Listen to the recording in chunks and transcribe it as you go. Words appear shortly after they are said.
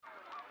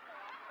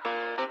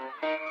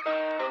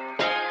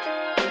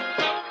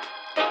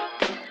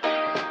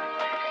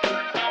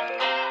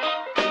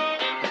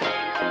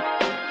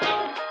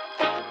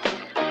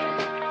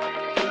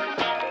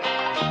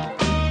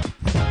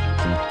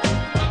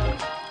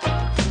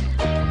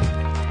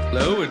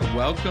Hello and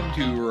welcome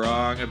to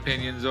Wrong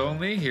Opinions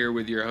Only, here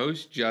with your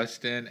hosts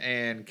Justin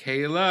and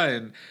Kayla,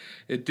 and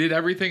it did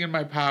everything in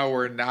my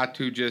power not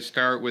to just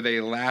start with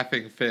a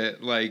laughing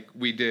fit like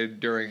we did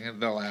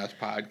during the last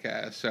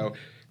podcast. So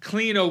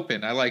clean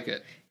open, I like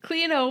it.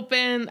 Clean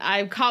open.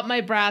 I've caught my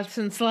breath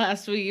since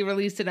last week you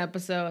released an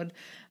episode.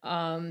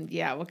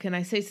 What can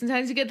I say?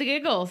 Sometimes you get the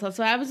giggles. That's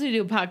what happens when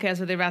you do a podcast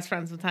with your best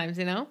friends sometimes,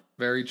 you know?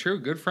 Very true.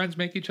 Good friends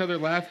make each other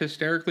laugh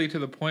hysterically to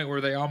the point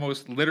where they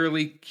almost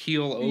literally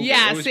keel over.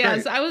 Yes.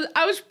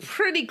 I was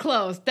pretty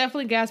close.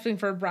 Definitely gasping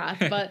for breath.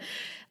 But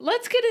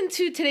let's get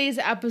into today's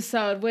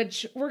episode,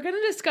 which we're going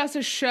to discuss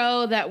a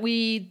show that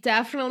we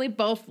definitely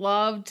both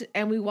loved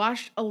and we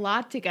watched a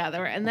lot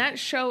together. And that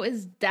show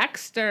is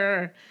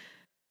Dexter.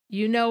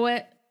 You know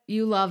it.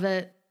 You love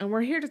it. And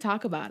we're here to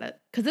talk about it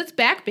because it's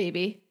back,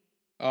 baby.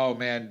 Oh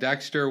man,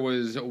 Dexter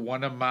was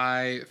one of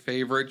my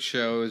favorite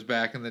shows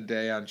back in the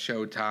day on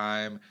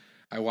Showtime.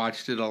 I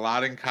watched it a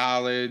lot in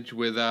college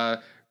with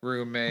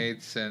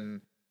roommates, and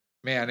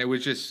man, it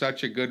was just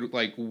such a good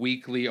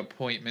weekly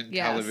appointment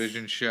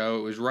television show.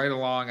 It was right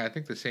along, I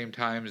think, the same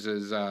times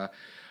as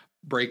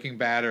Breaking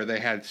Bad, or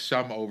they had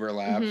some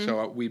overlap,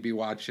 so we'd be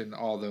watching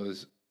all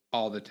those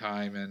all the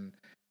time, and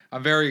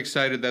I'm very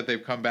excited that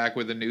they've come back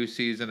with a new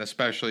season,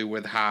 especially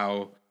with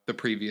how the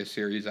previous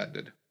series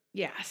ended.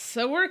 Yes,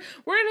 so we're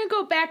gonna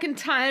go back in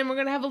time. We're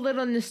gonna have a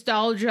little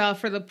nostalgia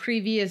for the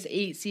previous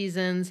 8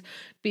 seasons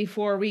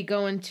before we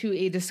go into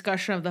a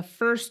discussion of the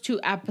first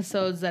 2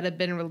 episodes that have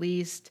been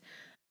released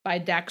by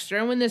Dexter.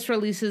 And when this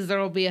releases, there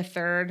will be a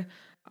third.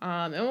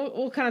 And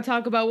we'll kind of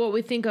talk about what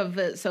we think of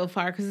it so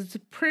far because it's a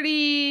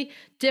pretty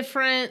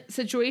different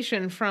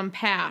situation from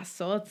past.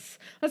 So let's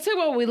talk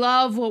about what we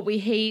love, what we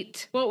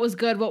hate, what was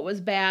good, what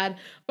was bad.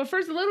 But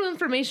first, a little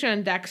information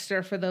on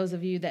Dexter for those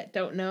of you that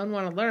don't know and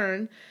want to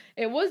learn.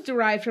 It was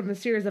derived from a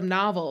series of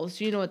novels.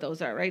 You know what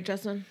those are, right,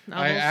 Justin?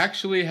 Novels? I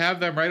actually have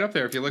them right up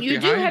there. If you look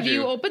behind you. Have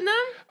you opened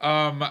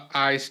them?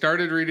 I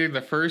started reading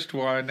the first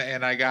one,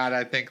 and I got,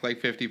 I think,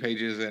 50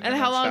 pages in. And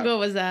how long ago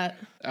was that?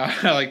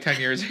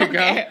 10 years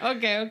ago.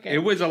 Okay.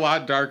 It was a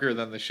lot darker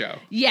than the show.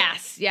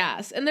 Yes.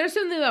 And there's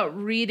something about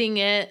reading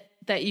it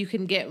that you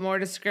can get more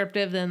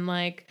descriptive than,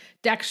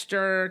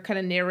 Dexter kind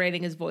of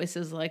narrating his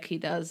voices like he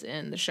does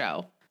in the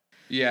show.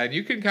 Yeah, and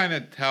you can kind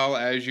of tell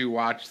as you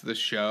watch the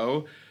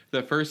show.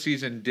 The first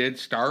season did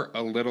start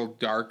a little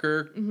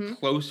darker,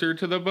 closer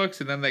to the books,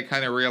 and then they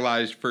kind of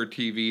realized for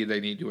TV they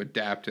need to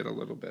adapt it a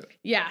little bit.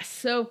 Yes.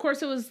 So, of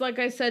course, it was, like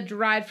I said,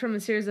 derived from a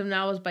series of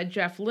novels by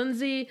Jeff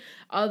Lindsay,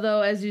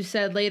 although, as you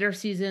said, later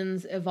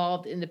seasons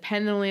evolved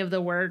independently of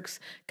the works,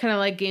 kind of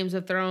like Games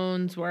of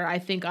Thrones, where I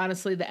think,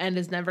 honestly, the end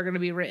is never going to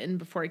be written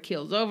before it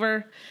keels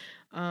over.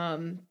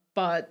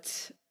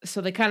 So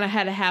they kind of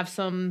had to have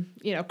some,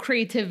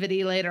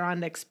 creativity later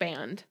on to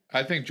expand.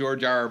 I think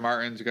George R.R.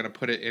 Martin's going to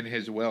put it in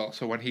his will.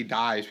 So when he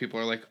dies, people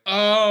are like,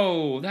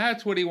 oh,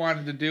 that's what he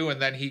wanted to do. And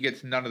then he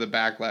gets none of the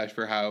backlash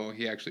for how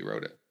he actually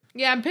wrote it.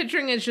 Yeah, I'm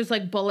picturing it's just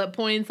bullet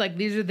points.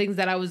 These are things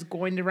that I was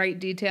going to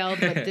write detailed,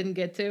 but didn't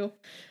get to.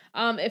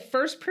 It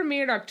first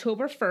premiered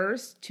October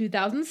 1st,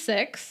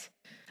 2006.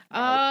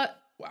 Wow.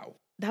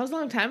 That was a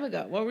long time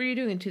ago. What were you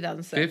doing in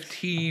 2006?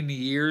 15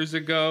 years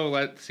ago.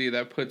 Let's see.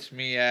 That puts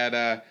me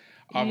at...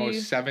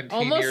 almost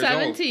 17 years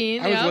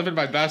 17, old. I was living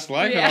my best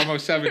life at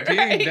almost 17.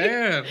 Right.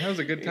 Damn, that was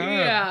a good time.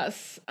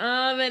 Yes.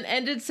 And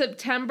ended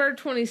September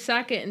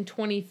 22nd in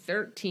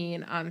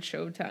 2013 on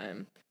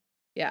Showtime.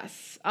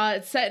 Yes.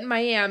 It's set in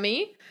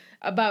Miami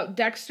about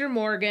Dexter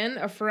Morgan,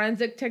 a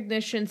forensic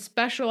technician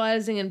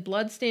specializing in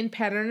bloodstain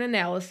pattern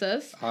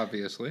analysis.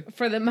 Obviously.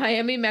 For the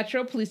Miami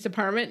Metro Police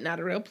Department, not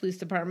a real police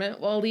department,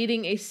 while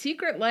leading a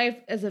secret life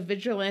as a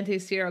vigilante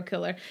serial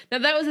killer. Now,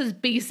 that was as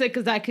basic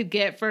as I could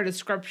get for a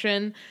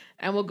description,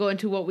 and we'll go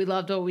into what we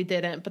loved, what we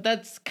didn't. But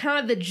that's kind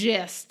of the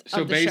gist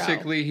of the show. So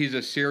basically, he's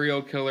a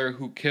serial killer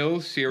who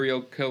kills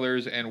serial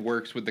killers and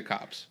works with the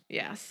cops.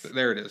 Yes.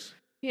 There it is.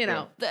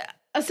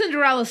 A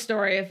Cinderella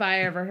story, if I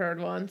ever heard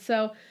one.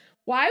 So...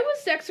 why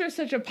was Dexter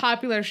such a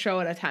popular show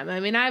at a time? I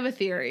mean, I have a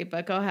theory,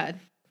 but go ahead.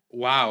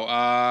 Wow.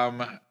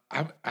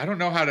 I don't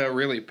know how to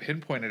really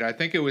pinpoint it. I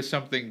think it was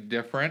something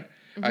different.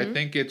 I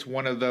think it's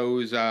one of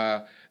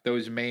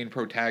those main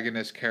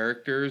protagonist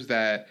characters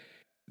that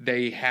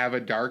they have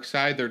a dark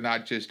side. They're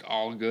not just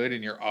all good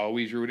and you're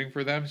always rooting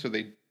for them. So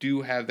they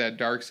do have that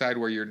dark side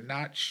where you're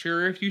not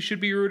sure if you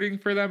should be rooting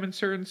for them in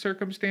certain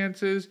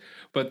circumstances,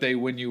 but they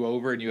win you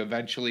over and you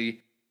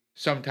eventually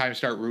sometimes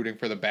start rooting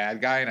for the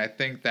bad guy. And I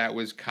think that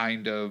was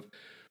kind of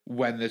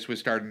when this was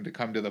starting to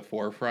come to the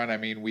forefront. I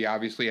mean, we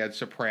obviously had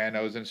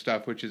Sopranos and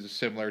stuff, which is a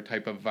similar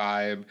type of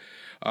vibe.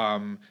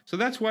 So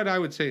that's what I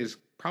would say is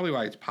probably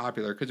why it's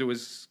popular, because it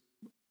was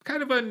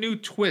kind of a new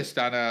twist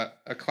on a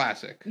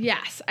classic.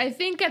 Yes. I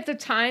think at the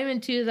time in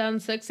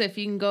 2006, if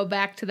you can go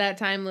back to that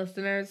time,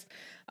 listeners,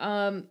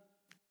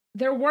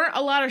 there weren't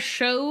a lot of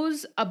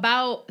shows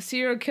about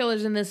serial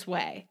killers in this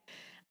way.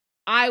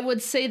 I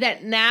would say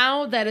that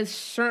now that is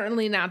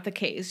certainly not the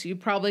case. You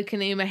probably can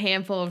name a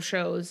handful of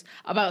shows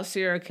about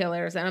serial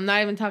killers, and I'm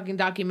not even talking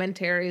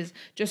documentaries,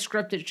 just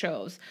scripted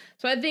shows.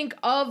 So I think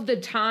of the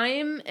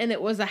time, and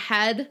it was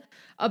ahead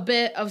a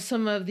bit of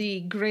some of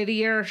the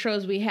grittier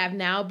shows we have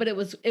now, but it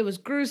was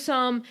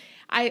gruesome.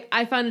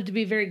 I found it to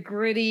be very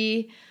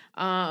gritty.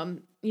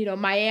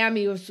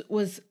 Miami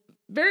was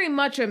very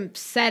much a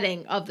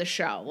setting of the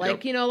show.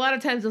 Like, Yep. a lot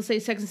of times they'll say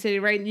Sex and City,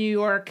 right? New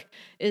York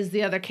is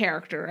the other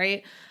character,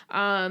 right?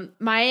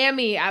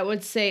 Miami, I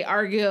would say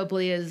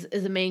arguably is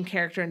the main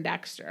character in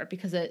Dexter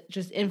because it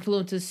just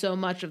influences so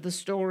much of the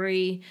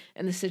story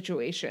and the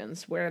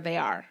situations where they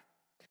are.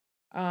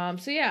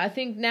 I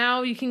think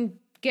now you can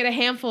get a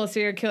handful of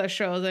serial killer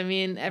shows. I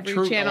mean, every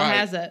channel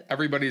has it.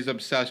 Everybody's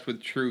obsessed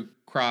with true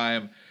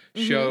crime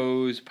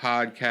shows,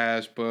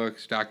 podcasts,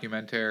 books,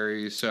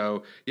 documentaries.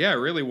 So yeah, it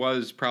really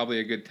was probably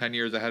a good 10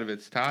 years ahead of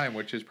its time,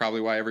 which is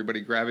probably why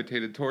everybody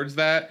gravitated towards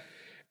that.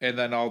 And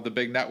then all the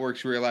big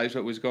networks realized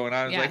what was going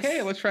on. It's like,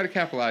 hey, let's try to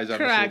capitalize on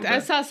this a Correct. little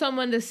bit. I saw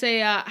someone to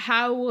say,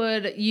 how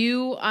would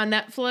you on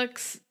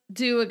Netflix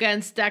do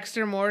against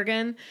Dexter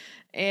Morgan?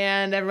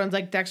 And everyone's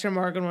like, Dexter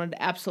Morgan would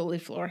absolutely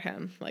floor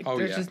him. Like,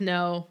 just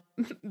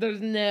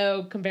there's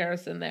no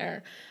comparison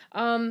there.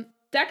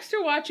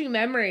 Dexter Watching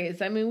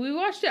Memories. I mean, we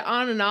watched it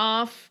on and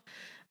off.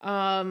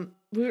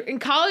 We were in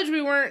college.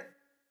 We weren't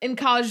in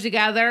college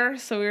together,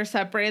 so we were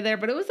separated there.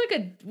 But it was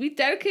like we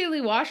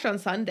dedicatedly watched on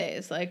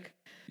Sundays, like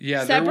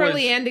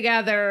separately and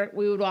together.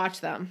 We would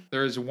watch them.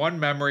 There's one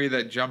memory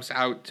that jumps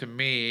out to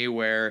me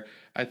where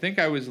I think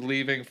I was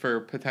leaving for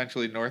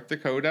potentially North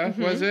Dakota.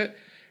 Was it?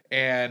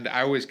 And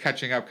I was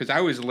catching up because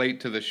I was late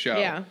to the show.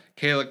 Yeah.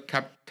 Kayla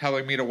kept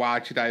telling me to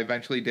watch it. I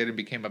eventually did and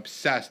became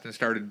obsessed and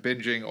started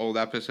binging old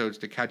episodes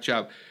to catch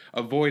up,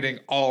 avoiding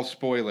all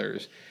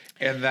spoilers.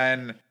 And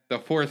then the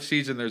 4th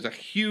season, there's a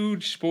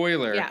huge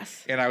spoiler.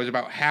 Yes. And I was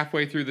about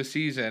halfway through the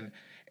season,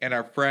 and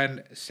our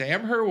friend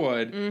Sam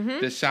Herwood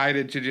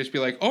decided to just be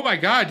like, "Oh my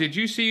God, did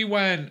you see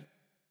when?"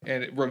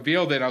 And it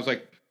revealed it. I was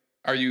like,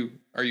 "Are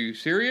you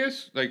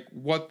serious? Like,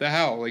 what the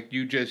hell? Like,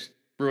 you just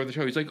ruined the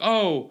show." He's like,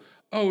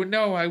 Oh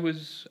no, I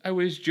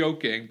was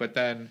joking, but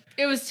then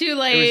it was too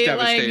late.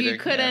 Like you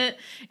couldn't,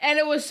 and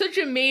it was such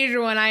a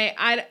major one.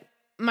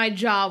 My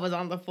jaw was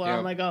on the floor. Yep.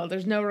 I'm like, oh,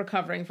 there's no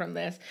recovering from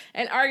this.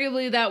 And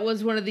arguably, that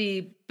was one of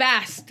the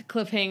best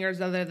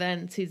cliffhangers, other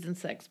than season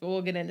 6. But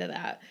we'll get into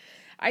that.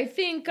 I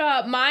think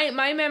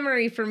my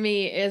memory for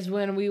me is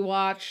when we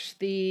watched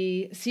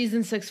the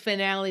season 6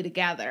 finale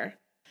together.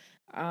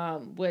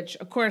 Which,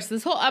 of course,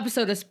 this whole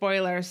episode is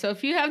spoilers. So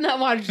if you have not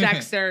watched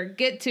Dexter,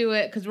 get to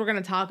it because we're going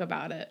to talk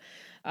about it.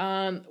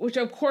 Which,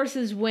 of course,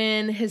 is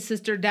when his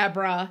sister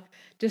Deborah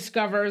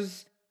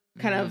discovers,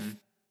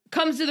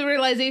 comes to the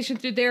realization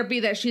through therapy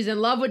that she's in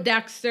love with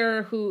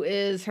Dexter, who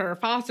is her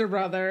foster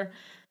brother.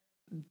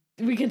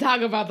 We can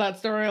talk about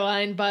that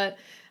storyline, but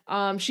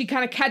she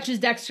kind of catches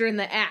Dexter in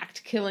the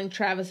act, killing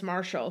Travis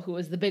Marshall, who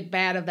was the big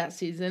bad of that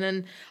season.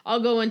 And I'll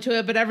go into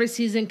it, but every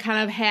season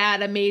kind of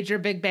had a major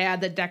big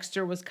bad that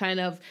Dexter was kind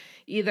of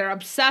either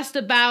obsessed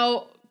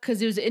about because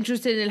he was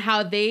interested in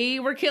how they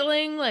were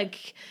killing,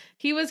 like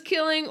he was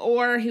killing,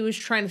 or he was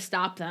trying to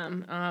stop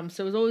them.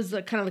 So it was always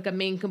kind of like a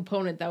main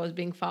component that was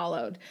being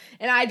followed.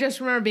 And I just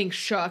remember being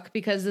shook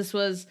because this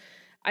was,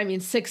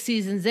 6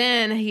 seasons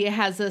in, he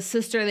has a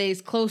sister that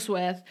he's close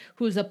with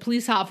who's a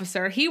police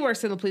officer. He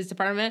works in the police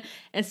department,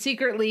 and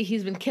secretly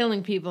he's been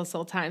killing people this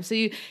whole time. So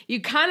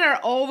you kind of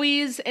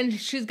always, and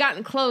she's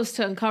gotten close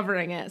to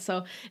uncovering it.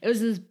 So it was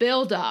this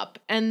build up.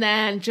 And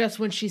then just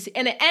when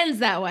and it ends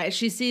that way.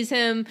 She sees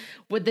him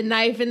with the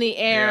knife in the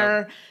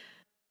air,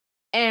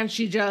 and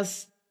she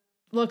just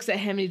looks at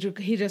him, and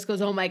he just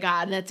goes, "Oh my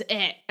God," and that's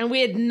it. And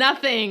we had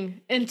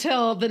nothing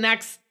until the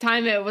next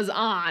time it was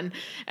on.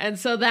 And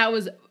so that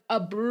was a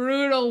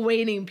brutal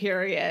waiting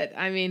period.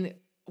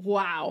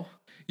 Wow.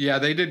 Yeah,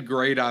 they did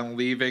great on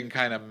leaving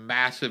kind of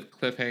massive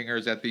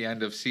cliffhangers at the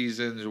end of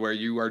seasons where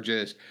you are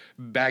just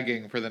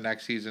begging for the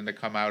next season to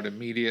come out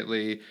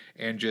immediately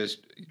and just,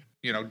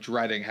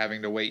 dreading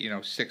having to wait,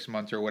 6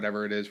 months or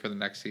whatever it is for the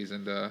next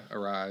season to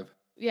arrive.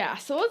 Yeah,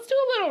 so let's do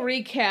a little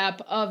recap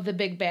of the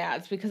big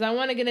bads because I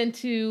want to get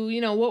into,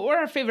 what were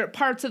our favorite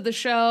parts of the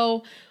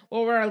show,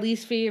 what were our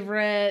least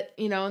favorite,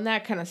 and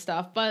that kind of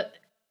stuff. But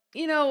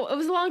it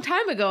was a long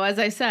time ago, as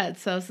I said.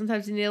 So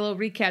sometimes you need a little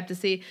recap to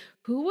see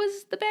who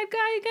was the bad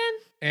guy again.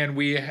 And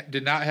we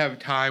did not have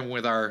time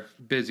with our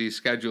busy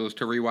schedules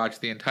to rewatch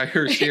the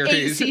entire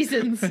series. 8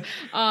 seasons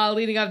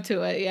leading up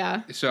to it,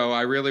 yeah. So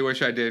I really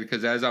wish I did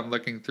because as I'm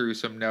looking through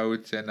some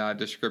notes and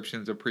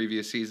descriptions of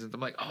previous seasons, I'm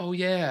like, oh,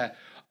 yeah.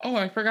 Oh,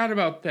 I forgot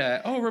about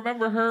that. Oh,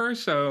 remember her?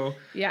 So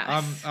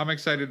yeah, I'm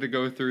excited to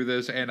go through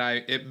this, and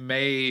it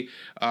may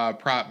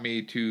prompt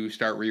me to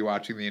start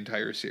rewatching the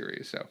entire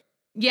series. So.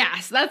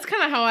 Yes, that's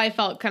kind of how I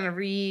felt, kind of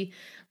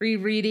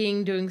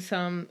rereading, doing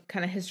some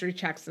kind of history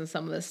checks and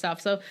some of this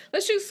stuff. So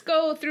let's just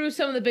go through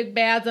some of the big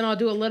bads, and I'll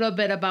do a little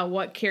bit about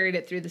what carried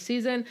it through the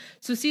season.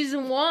 So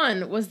season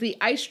 1 was the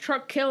ice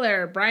truck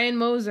killer, Brian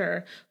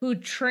Moser, who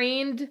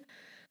trained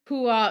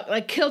who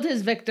killed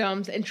his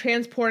victims and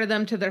transported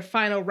them to their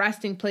final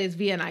resting place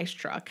via an ice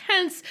truck.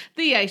 Hence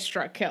the ice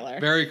truck killer.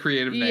 Very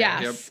creative name.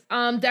 Yes.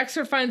 Yep.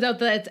 Dexter finds out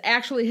that it's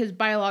actually his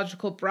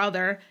biological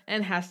brother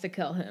and has to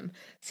kill him.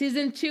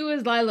 Season 2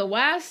 is Lila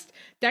West.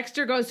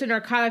 Dexter goes to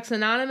Narcotics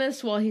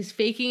Anonymous while he's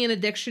faking an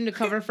addiction to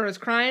cover for his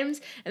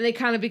crimes, and they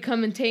kind of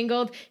become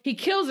entangled. He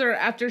kills her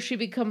after she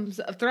becomes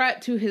a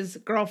threat to his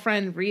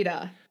girlfriend,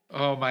 Rita.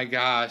 Oh my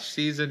gosh,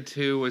 season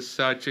 2 was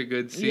such a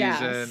good season.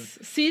 Yes.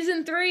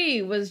 Season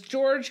 3 was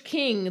George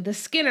King, the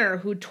Skinner,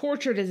 who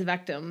tortured his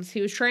victims. He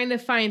was trying to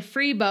find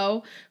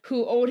Freebo,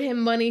 who owed him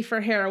money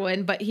for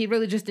heroin, but he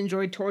really just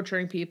enjoyed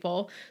torturing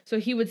people. So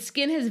he would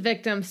skin his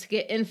victims to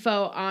get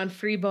info on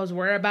Freebo's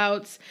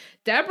whereabouts.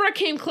 Deborah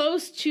came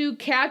close to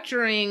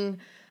capturing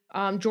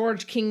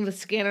George King, the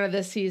Skinner,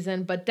 this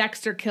season, but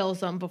Dexter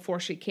kills him before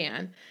she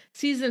can.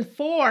 Season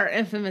 4,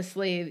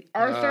 infamously,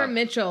 Arthur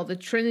Mitchell, the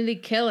Trinity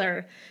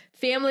Killer.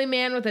 Family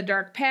man with a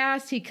dark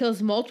past, he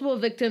kills multiple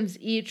victims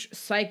each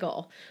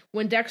cycle.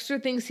 When Dexter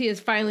thinks he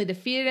has finally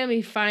defeated him,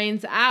 he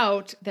finds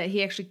out that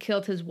he actually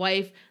killed his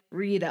wife,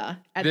 Rita,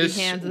 at the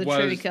hands of the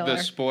Trinity Killer. This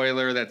was the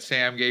spoiler that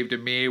Sam gave to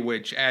me,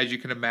 which, as you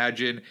can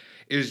imagine,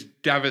 is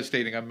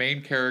devastating. A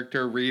main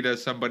character, Rita,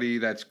 somebody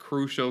that's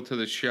crucial to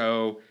the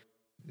show.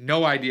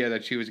 No idea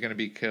that she was going to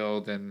be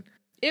killed, and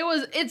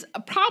it's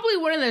probably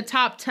one of the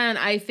top 10,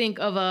 I think,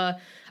 of a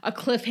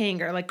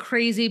cliffhanger, like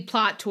crazy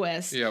plot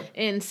twist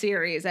in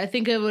series. I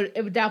think it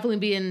would definitely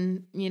be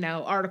in,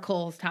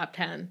 articles top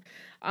 10.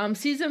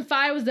 Season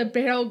 5 was the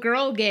Barrel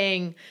Girl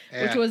Gang,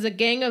 which was a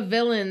gang of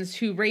villains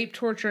who rape,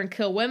 torture, and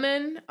kill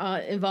women,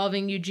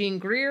 involving Eugene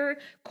Greer,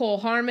 Cole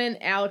Harmon,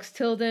 Alex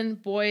Tilden,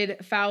 Boyd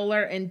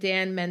Fowler, and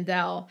Dan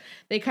Mendel.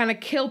 They kind of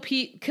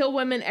kill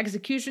women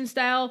execution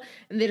style,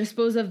 and they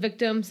dispose of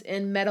victims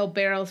in metal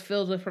barrels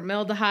filled with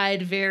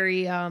formaldehyde.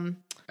 Very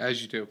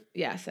as you do.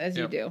 Yes, as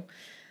you do.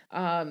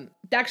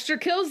 Dexter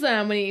kills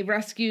them when he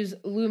rescues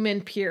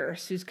Lumen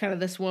Pierce, who's kind of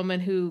this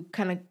woman who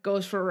kind of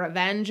goes for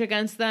revenge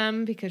against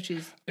them because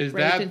she's Is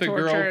that the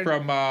tortured.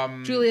 Girl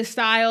from Julia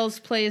Stiles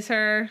plays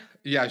her?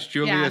 Yes,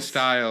 Julia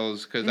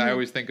Stiles, because I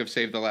always think of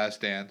Save the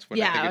Last Dance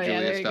when I think of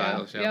Julia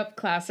Stiles. Yep,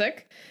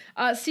 classic.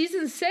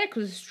 Season 6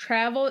 was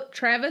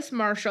Travis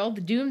Marshall,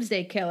 the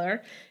Doomsday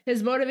Killer.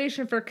 His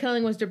motivation for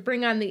killing was to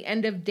bring on the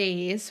end of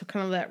days, so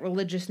kind of that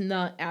religious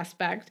nut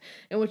aspect,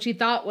 in which he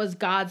thought was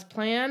God's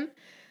plan.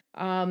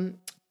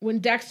 When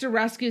Dexter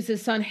rescues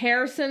his son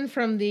Harrison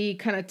from the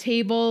kind of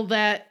table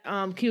that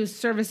he was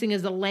servicing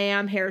as a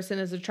lamb, Harrison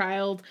as a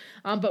child.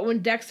 But when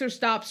Dexter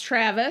stops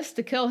Travis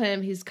to kill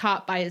him, he's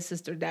caught by his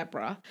sister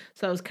Deborah.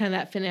 So it was kind of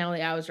that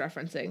finale I was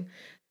referencing.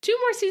 2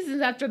 more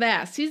seasons after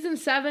that. Season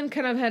 7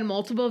 kind of had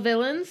multiple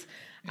villains.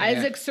 Yeah.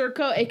 Isaac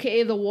Serco,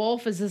 a.k.a. The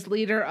Wolf, is this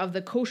leader of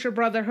the Kosher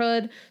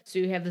Brotherhood. So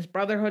you have this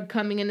brotherhood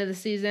coming into the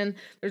season.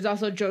 There's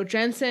also Joe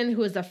Jensen,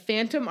 who is a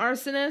phantom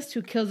arsonist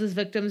who kills his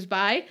victims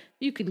by,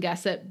 you can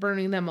guess it,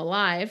 burning them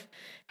alive.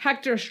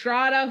 Hector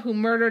Estrada, who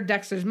murdered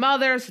Dexter's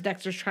mother, so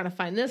Dexter's trying to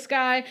find this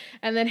guy.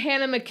 And then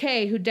Hannah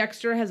McKay, who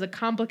Dexter has a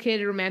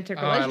complicated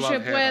romantic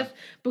relationship with,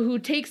 but who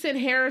takes in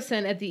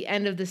Harrison at the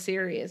end of the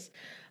series.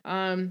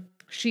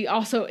 She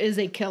also is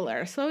a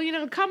killer. So,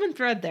 common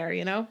thread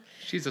there,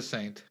 She's a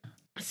saint.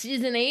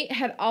 Season 8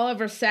 had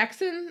Oliver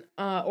Saxon,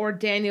 or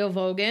Daniel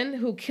Vogan,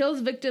 who kills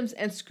victims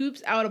and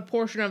scoops out a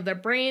portion of their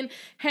brain,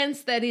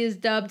 hence that he is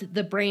dubbed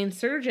the brain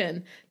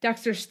surgeon.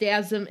 Dexter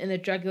stabs him in the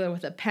jugular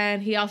with a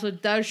pen. He also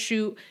does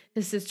shoot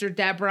his sister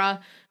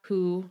Deborah,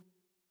 who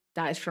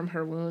dies from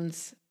her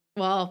wounds.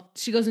 Well,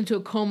 she goes into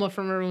a coma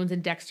from her wounds,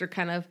 and Dexter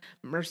kind of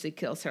mercy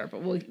kills her,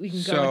 but we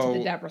can go into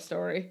the Deborah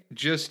story.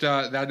 Just,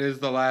 that is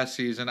the last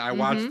season. I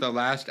watched the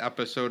last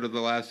episode of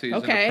the last season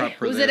to prep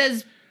for this. Was it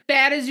as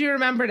bad as you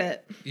remembered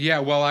it? Yeah,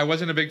 well, I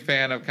wasn't a big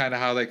fan of kind of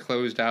how they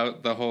closed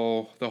out the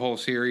whole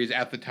series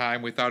at the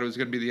time. We thought it was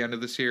going to be the end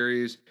of the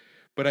series,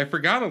 but I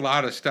forgot a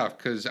lot of stuff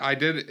because I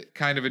did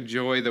kind of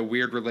enjoy the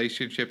weird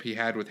relationship he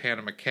had with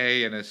Hannah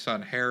McKay and his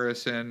son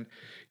Harrison.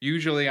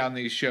 Usually on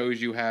these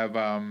shows you have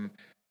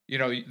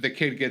the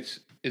kid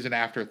is an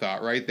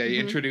afterthought, right? They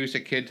introduce a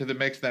kid to the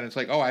mix, then it's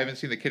like, oh, I haven't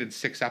seen the kid in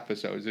 6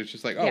 episodes. It's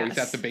just like, oh, he's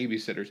at the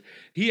babysitter's.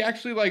 He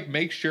actually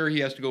makes sure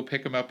he has to go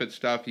pick him up at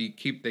stuff. They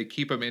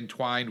keep him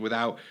entwined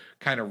without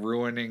kind of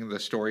ruining the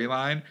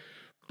storyline.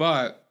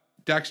 But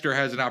Dexter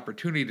has an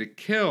opportunity to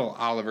kill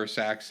Oliver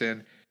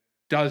Saxon.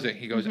 Doesn't.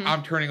 He goes,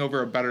 I'm turning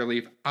over a better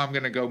leaf. I'm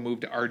going to go move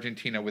to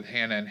Argentina with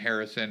Hannah and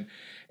Harrison.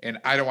 And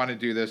I don't want to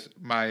do this.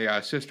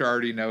 My sister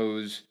already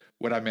knows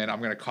what I'm in. I'm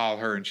going to call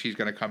her and she's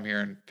going to come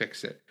here and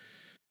fix it.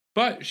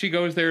 But she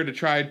goes there to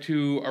try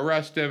to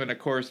arrest him, and of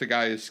course the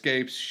guy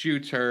escapes,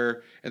 shoots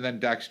her, and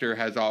then Dexter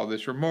has all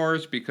this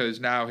remorse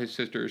because now his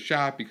sister is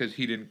shot because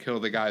he didn't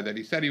kill the guy that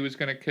he said he was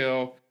going to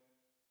kill,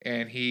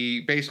 and he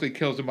basically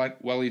kills him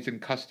while he's in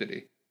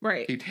custody.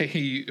 Right.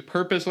 He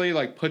purposely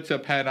puts a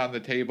pen on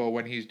the table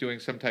when he's doing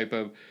some type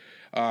of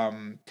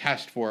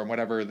test for him,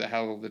 whatever the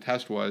hell the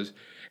test was,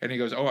 and he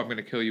goes, "Oh, I'm going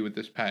to kill you with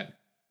this pen."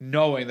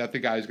 Knowing that the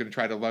guy's going to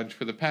try to lunge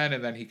for the pen,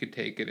 and then he could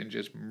take it and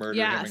just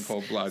murder him in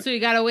cold blood. So he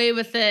got away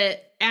with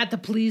it at the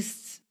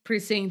police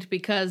precinct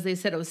because they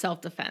said it was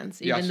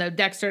self-defense, even though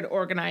Dexter had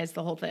organized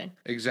the whole thing.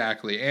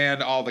 Exactly.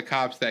 And all the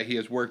cops that he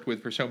has worked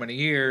with for so many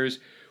years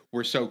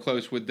were so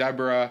close with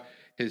Deborah,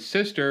 his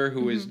sister,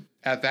 who is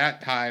at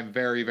that time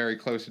very, very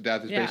close to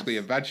death, is basically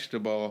a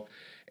vegetable.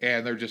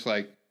 And they're just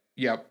like,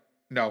 yep,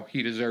 no,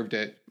 he deserved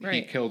it. Right.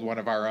 He killed one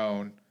of our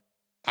own.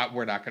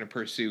 We're not going to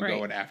pursue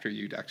going after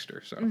you,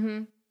 Dexter.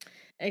 So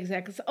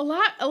exactly. So a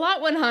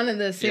lot went on in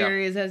this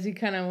series as you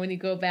kind of, when you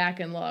go back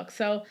and look.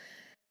 So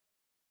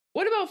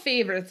what about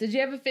favorites? Did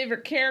you have a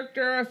favorite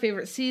character, a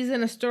favorite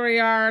season, a story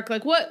arc?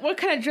 Like what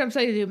kind of jumps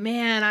out you do?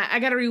 Man, I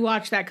got to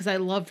rewatch that because I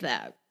loved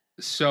that.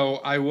 So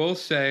I will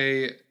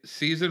say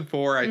season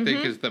 4, I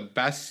think, is the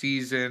best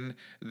season.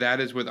 That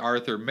is with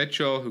Arthur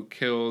Mitchell, who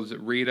kills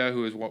Rita,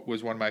 who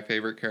was one of my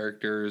favorite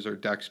characters, or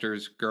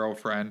Dexter's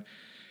girlfriend.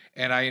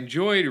 And I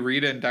enjoyed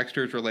Rita and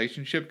Dexter's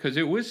relationship because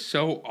it was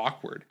so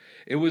awkward.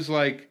 It was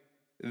like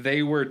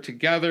they were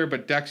together,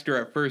 but Dexter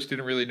at first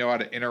didn't really know how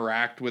to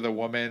interact with a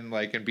woman,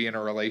 like, and be in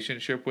a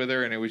relationship with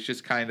her. And it was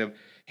just kind of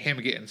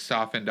him getting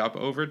softened up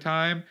over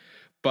time.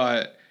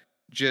 But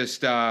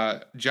just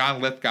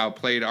John Lithgow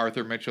played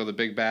Arthur Mitchell, the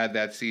big bad,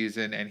 that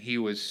season, and he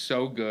was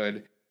so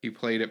good. He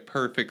played it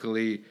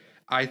perfectly.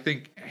 I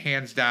think,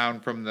 hands down,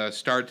 from the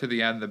start to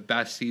the end, the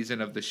best season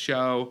of the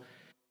show.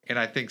 And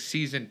I think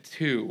season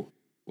 2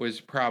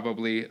 was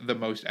probably the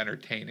most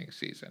entertaining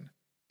season.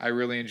 I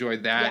really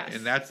enjoyed that. Yes.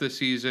 And that's the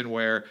season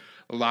where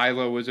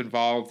Lila was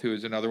involved, who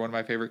is another one of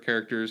my favorite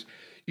characters.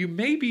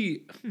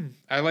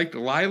 I liked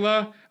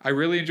Lila. I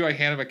really enjoy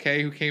Hannah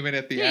McKay, who came in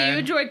at the end. Yeah, you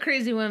enjoyed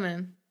Crazy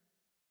Women.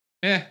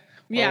 Well,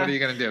 what are you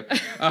going to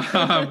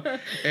do?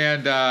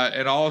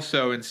 And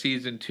also in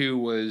season 2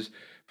 was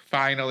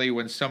finally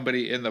when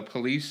somebody in the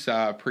police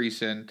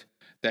precinct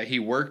that he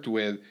worked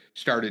with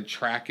started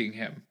tracking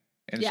him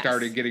and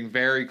started getting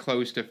very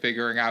close to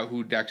figuring out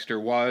who Dexter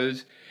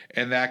was.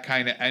 And that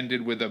kind of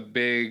ended with a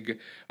big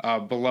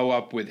blow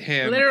up with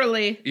him.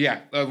 Literally. Yeah,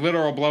 a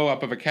literal blow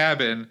up of a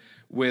cabin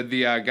with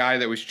the guy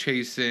that was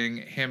chasing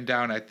him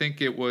down. I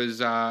think it was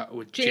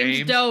with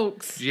James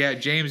Dokes. Yeah,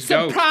 James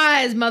Dokes.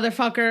 Surprise,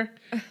 motherfucker.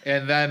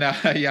 And then,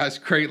 it's a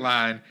great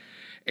line.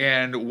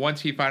 And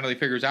once he finally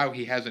figures out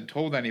he hasn't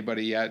told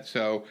anybody yet,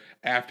 so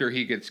after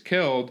he gets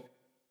killed,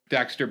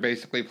 Dexter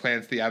basically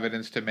plants the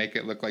evidence to make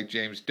it look like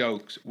James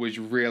Dokes was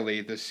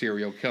really the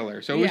serial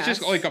killer. So it was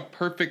just like a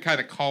perfect kind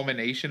of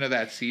culmination of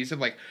that season.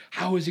 Like,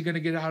 how is he going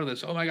to get out of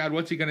this? Oh my God,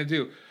 what's he going to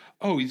do?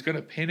 Oh, he's going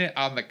to pin it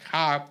on the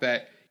cop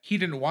that he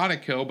didn't want to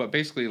kill, but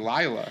basically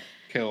Lila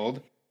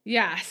killed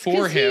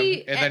for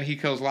him, and then he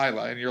kills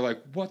Lila, and you're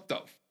like, what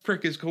the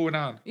frick is going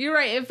on? You're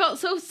right. It felt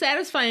so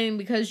satisfying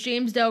because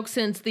James Dokes,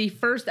 since the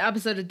first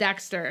episode of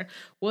Dexter,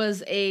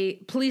 was a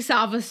police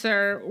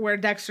officer where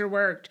Dexter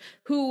worked,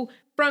 who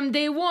from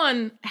day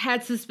one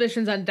had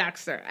suspicions on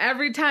Dexter.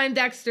 Every time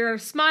Dexter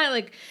smiled,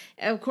 like,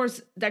 of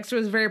course, Dexter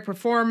was very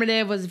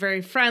performative, was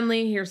very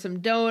friendly. Here's some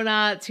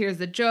donuts. Here's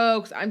the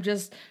jokes. I'm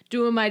just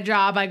doing my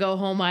job. I go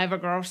home. I have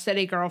a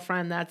steady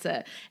girlfriend. That's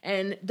it.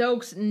 And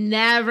Dokes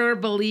never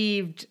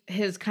believed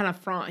his kind of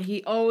front.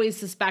 He always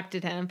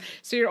suspected him.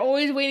 So you're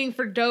always waiting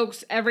for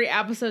Dokes every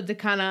episode to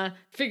kind of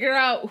figure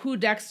out who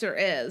Dexter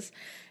is.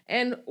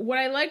 And what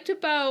I liked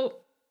about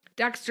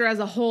Dexter as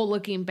a whole,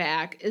 looking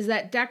back, is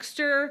that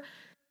Dexter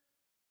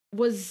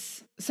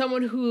was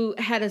someone who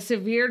had a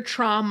severe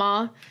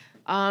trauma.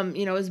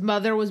 His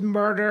mother was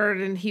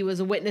murdered and he was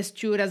a witness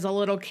to it as a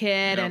little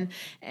kid. Yep.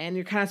 And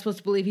you're kind of supposed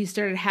to believe he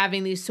started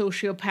having these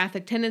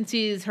sociopathic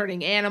tendencies,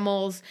 hurting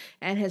animals.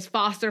 And his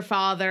foster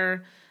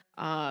father,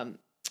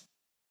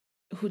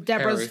 who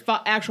Deborah's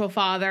actual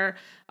father,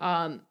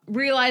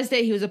 realized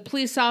it. He was a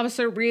police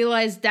officer,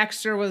 realized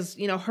Dexter was,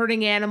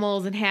 hurting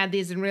animals and had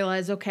these, and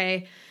realized,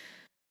 okay,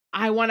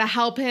 I want to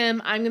help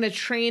him. I'm going to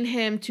train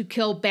him to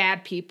kill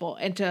bad people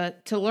and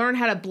to learn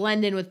how to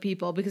blend in with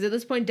people. Because at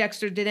this point,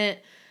 Dexter didn't,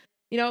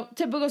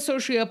 typical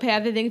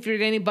sociopath. I think if you're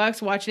Danny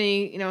Bucks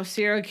watching,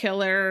 serial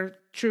killer,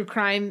 true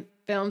crime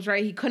films,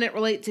 right? He couldn't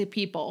relate to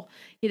people.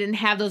 He didn't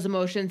have those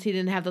emotions. He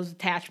didn't have those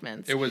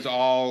attachments. It was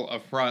all a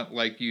front,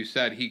 like you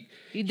said. He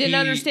didn't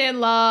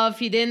understand love.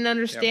 He didn't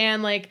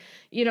understand,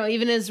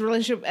 even his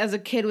relationship as a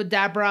kid with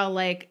Deborah,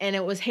 and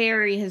it was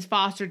Harry, his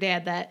foster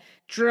dad, that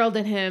drilled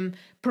in him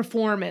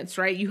performance,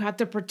 right? You have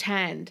to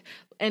pretend.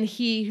 And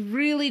he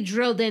really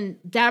drilled in,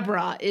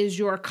 Deborah is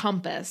your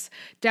compass.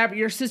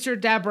 Your sister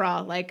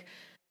Deborah,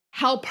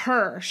 help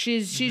her.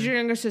 She's your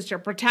younger sister.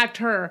 Protect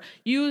her.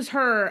 Use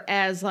her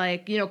as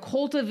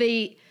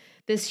cultivate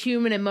this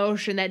human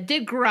emotion that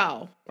did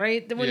grow,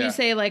 right? When you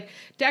say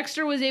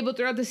Dexter was able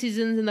throughout the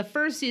seasons, in the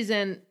first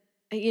season,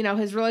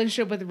 his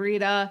relationship with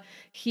Rita,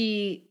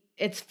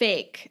 it's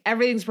fake.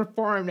 Everything's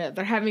performative.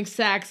 They're having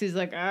sex. He's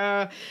like,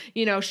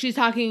 she's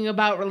talking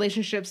about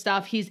relationship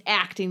stuff. He's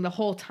acting the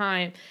whole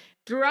time.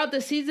 Throughout the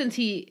seasons,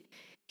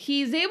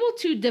 he's able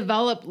to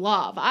develop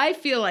love. I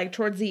feel like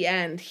towards the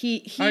end,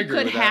 he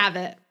could have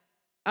it.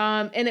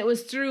 And it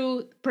was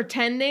through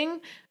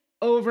pretending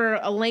over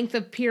a length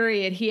of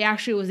period, he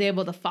actually was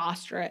able to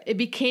foster it. It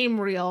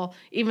became real,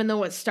 even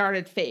though it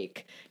started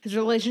fake. His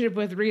relationship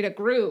with Rita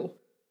grew.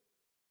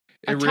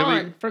 a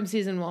ton from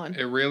season 1.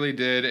 It really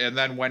did. And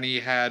then when he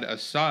had a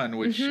son,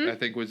 which I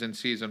think was in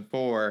season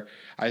 4,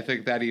 I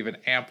think that even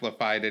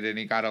amplified it, and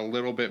he got a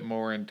little bit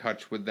more in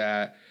touch with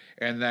that.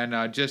 And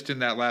then just in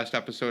that last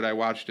episode I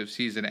watched of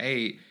season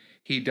 8,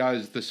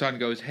 the son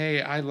goes,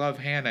 "Hey, I love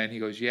Hannah," and he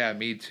goes, "Yeah,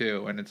 me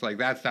too." And it's like,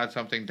 that's not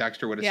something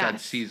Dexter would have said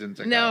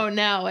seasons ago.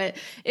 No, it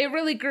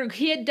really grew.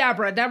 He had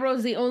Deborah. Deborah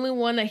was the only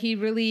one that he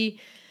really,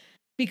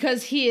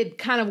 because he had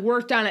kind of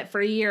worked on it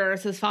for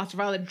years, his foster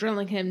father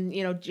drilling him,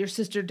 your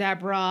sister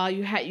Deborah,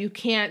 you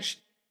can't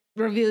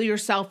reveal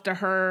yourself to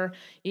her,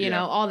 you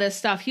know, all this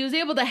stuff. He was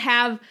able to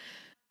have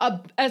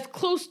as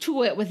close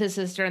to it with his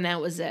sister, and that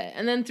was it.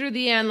 And then through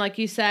the end, like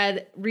you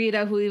said,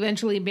 Rita, who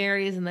eventually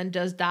marries and then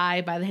does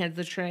die by the hands of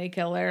the Trinity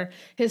Killer,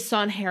 his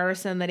son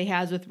Harrison that he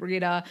has with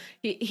Rita,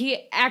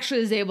 he actually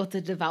is able to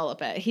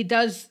develop it. He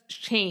does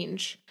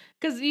change,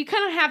 because you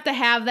kind of have to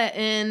have that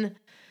in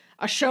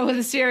a show with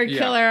a serial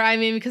killer. I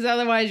mean, because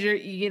otherwise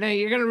you're going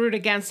to root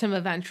against him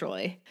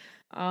eventually.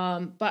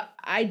 But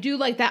I do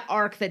like that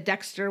arc that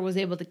Dexter was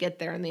able to get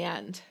there in the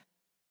end.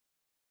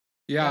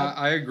 Yeah,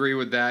 I agree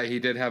with that. He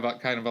did have a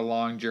kind of a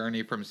long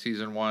journey from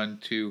season 1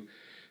 to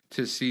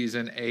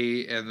season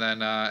 8. And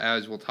then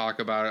as we'll talk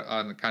about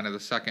on kind of the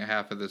second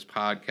half of this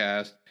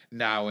podcast,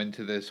 now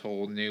into this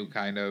whole new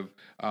kind of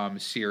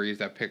series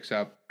that picks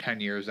up 10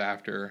 years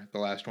after the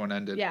last one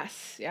ended.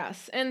 Yes.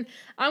 And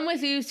I'm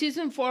with you.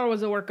 Season 4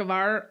 was a work of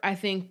art. I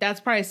think that's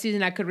probably a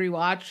season I could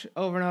rewatch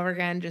over and over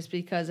again, just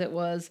because it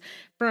was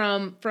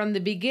from the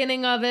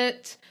beginning of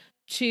it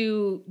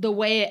to the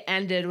way it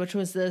ended, which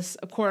was this,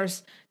 of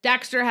course,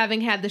 Dexter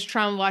having had this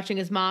trauma watching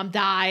his mom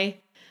die.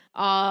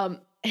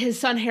 His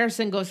son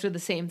Harrison goes through the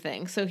same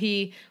thing. So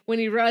when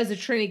he realized the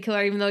Trinity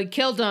Killer, even though he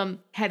killed him,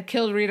 had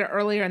killed Rita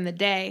earlier in the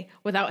day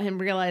without him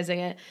realizing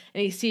it,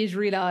 and he sees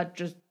Rita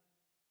just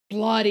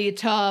bloody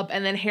tub,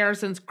 and then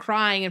Harrison's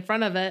crying in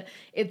front of it.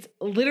 It's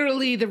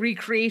literally the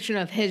recreation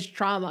of his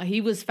trauma. He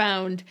was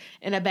found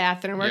in a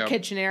bathroom or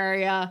kitchen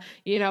area,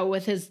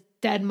 with his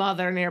dead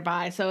mother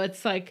nearby. So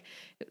it's like,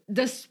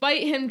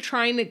 despite him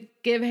trying to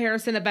give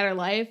Harrison a better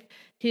life,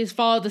 he's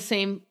followed the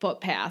same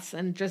footpaths,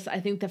 and just, I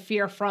think the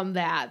fear from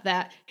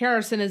that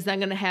Harrison is then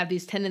going to have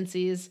these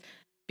tendencies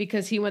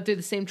because he went through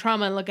the same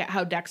trauma, and look at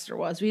how Dexter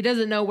was. He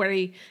doesn't know where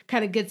he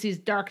kind of gets these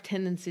dark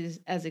tendencies,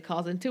 as he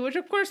calls into, which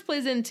of course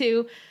plays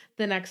into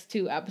the next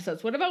 2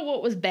 episodes. What about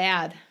what was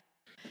bad?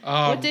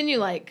 What didn't you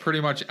like?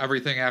 Pretty much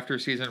everything after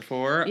season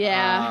 4.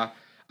 Yeah.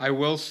 I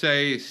will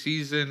say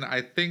season,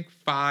 I think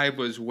 5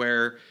 was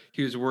where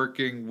he was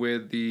working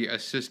with the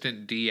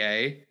assistant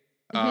DA.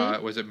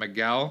 Was it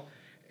Miguel?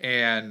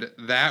 And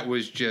that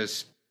was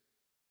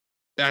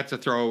that's a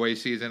throwaway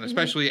season,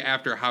 especially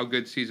after how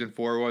good season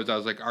 4 was. I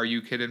was like, are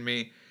you kidding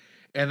me?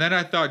 And then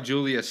I thought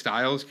Julia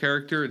Stiles'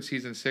 character in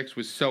season 6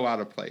 was so out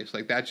of place.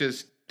 Like, that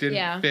just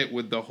didn't fit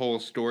with the whole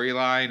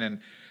storyline, and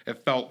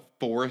it felt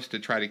forced to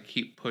try to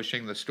keep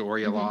pushing the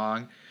story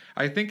along.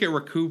 I think it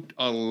recouped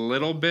a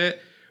little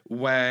bit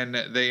when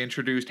they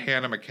introduced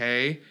Hannah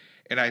McKay,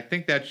 and I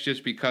think that's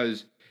just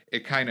because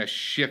it kind of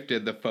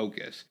shifted the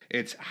focus.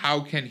 It's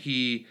how can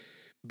he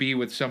be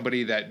with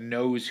somebody that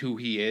knows who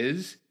he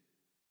is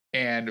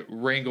and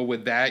wrangle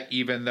with that,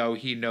 even though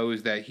he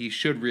knows that he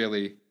should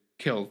really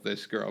kill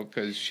this girl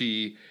because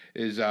she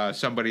is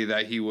somebody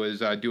that he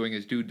was doing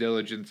his due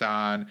diligence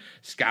on,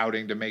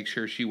 scouting to make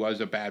sure she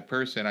was a bad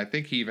person. I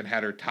think he even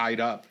had her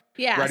tied up.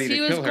 Yeah, he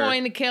was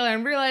going to kill her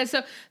and realized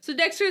so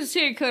Dexter's a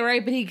serial killer,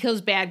 right? But he kills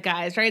bad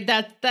guys, right?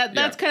 That's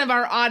kind of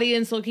our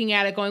audience looking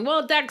at it going,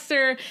 well,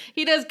 Dexter,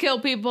 he does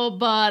kill people,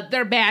 but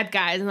they're bad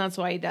guys, and that's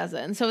why he does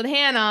it. And so with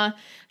Hannah,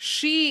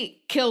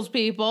 she kills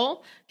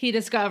people, he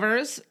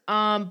discovers,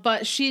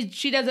 but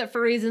she does it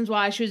for reasons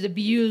why she was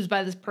abused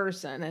by this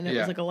person, and it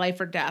was like a life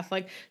or death.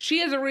 Like, she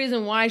has a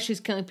reason why she's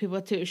killing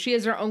people too. She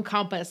has her own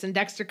compass, and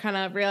Dexter kind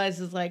of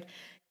realizes, like,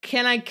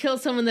 can I kill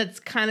someone that's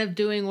kind of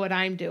doing what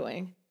I'm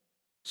doing?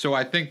 So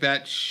I think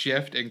that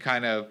shift in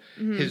kind of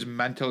his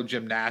mental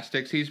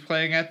gymnastics he's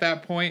playing at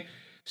that point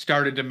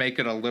started to make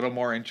it a little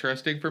more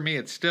interesting for me.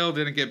 It still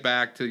didn't get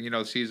back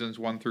to, seasons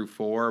 1 through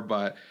 4,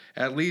 but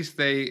at least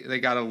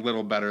they got a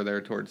little better there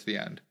towards the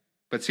end.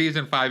 But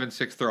season 5 and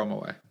 6, throw them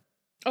away.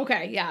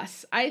 Okay,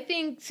 yes. I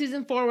think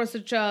season 4 was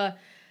such a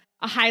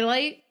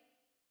highlight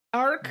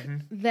arc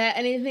that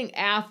anything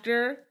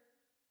after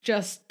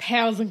just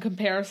pales in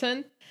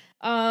comparison.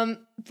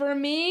 For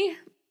me,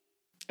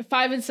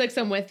 5 and 6,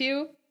 I'm with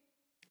you.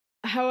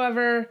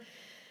 However,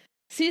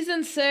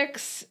 season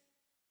 6,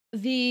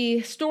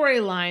 the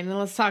storyline, and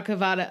let's talk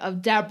about it,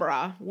 of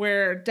Deborah,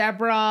 where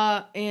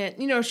Deborah,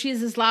 and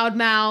she's this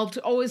loudmouthed,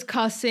 always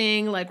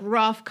cussing, like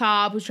rough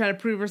cop who's trying to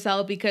prove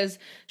herself because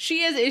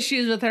she has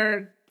issues with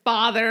her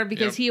father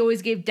because he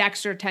always gave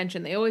Dexter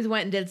attention. They always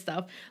went and did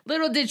stuff.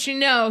 Little did she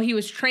know he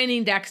was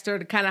training Dexter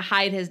to kind of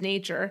hide his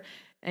nature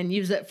and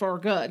use it for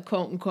good,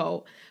 quote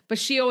unquote. But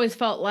she always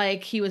felt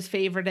like he was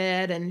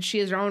favorited, and she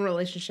has her own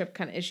relationship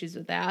kind of issues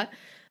with that.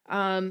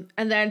 And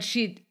then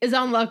she is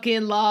unlucky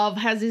in love,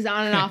 has these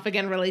on and off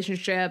again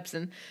relationships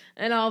and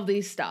all of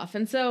these stuff.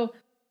 And so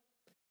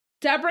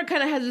Deborah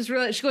kind of has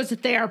this she goes to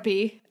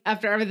therapy.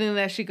 after everything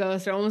that she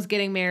goes through, almost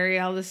getting married,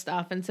 all this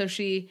stuff. And so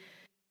she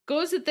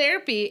goes to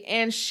therapy,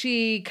 and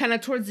she kind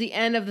of towards the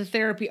end of the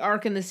therapy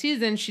arc in the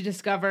season, she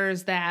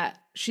discovers that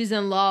she's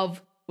in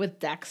love with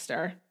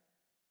Dexter,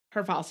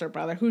 her foster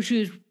brother, who she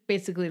was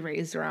basically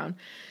raised around.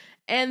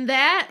 And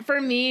that, for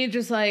me,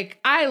 just like,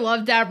 I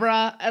love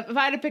Deborah. If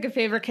I had to pick a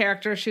favorite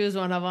character, she was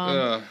one of them.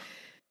 Ugh.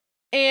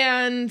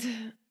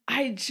 And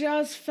I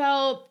just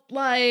felt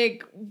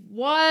like,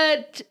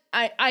 what?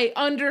 I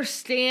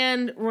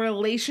understand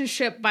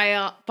relationship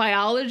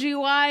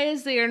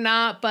biology-wise, they are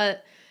not,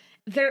 but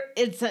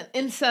it's an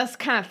incest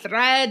kind of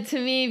thread to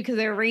me because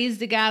they're raised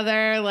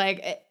together.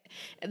 Like,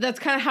 that's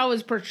kind of how it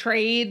was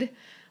portrayed.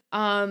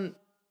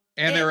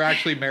 And they were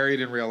actually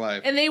married in real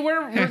life. And they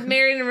were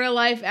married in real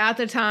life at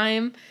the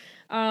time.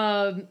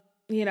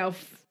 You know,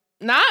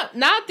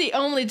 not the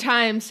only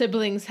time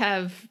siblings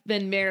have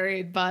been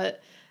married,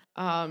 but,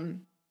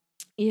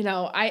 you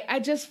know, I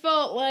just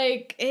felt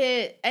like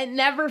it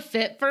never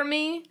fit for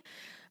me.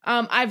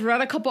 I've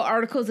read a couple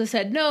articles that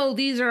said, no,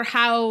 these are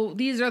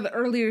the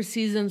earlier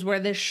seasons where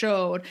this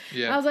showed.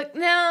 Yeah. I was like,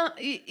 no,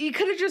 you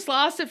could have just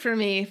lost it for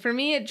me. For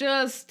me,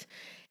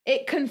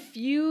 it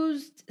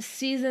confused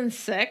season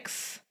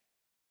 6.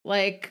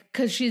 Like,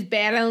 because she's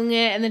battling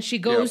it, and then she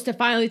goes to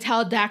finally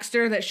tell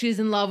Dexter that she's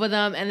in love with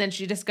him, and then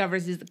she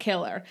discovers he's the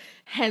killer.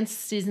 Hence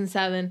season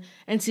 7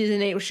 and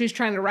season 8, where she's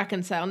trying to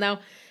reconcile. Now,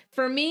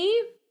 for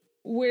me,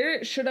 where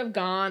it should have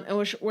gone,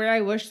 and where I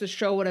wish the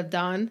show would have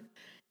done,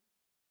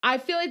 I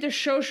feel like the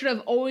show should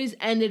have always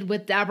ended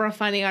with Deborah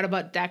finding out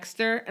about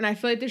Dexter, and I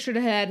feel like they should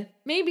have had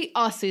maybe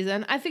a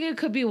season. I think it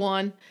could be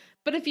 1,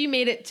 but if you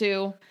made it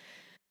 2,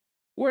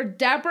 where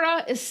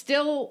Deborah is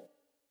still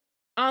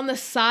on the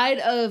side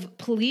of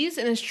police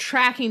and is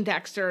tracking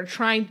Dexter,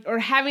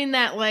 having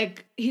that,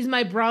 like, he's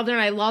my brother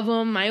and I love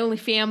him, my only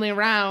family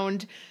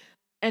around,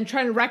 and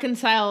trying to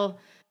reconcile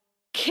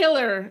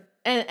killer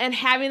and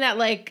having that,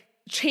 like,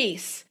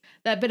 chase,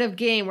 that bit of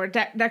game where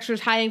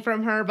Dexter's hiding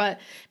from her, but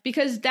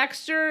because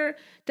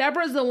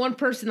Deborah's the one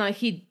person, like,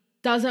 he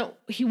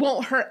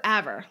won't hurt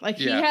ever. Like,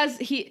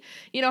 he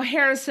you know,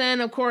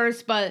 Harrison, of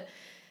course, but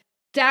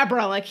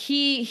Deborah, like,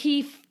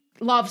 he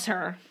loves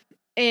her.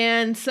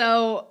 And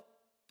so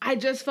I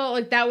just felt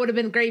like that would have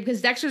been great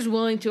because Dexter's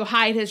willing to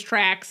hide his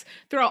tracks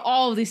throughout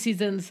all of these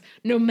seasons,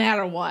 no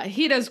matter what.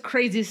 He does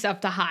crazy stuff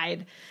to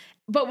hide.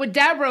 But with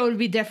Deborah, it would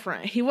be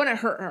different. He wouldn't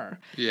hurt her.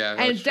 Yeah,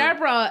 that's true.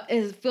 Deborah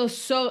feels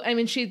so, I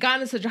mean, she'd gotten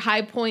to such a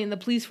high point in the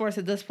police force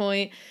at this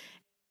point.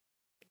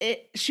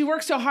 She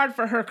works so hard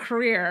for her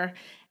career,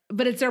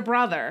 but it's her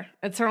brother.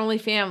 It's her only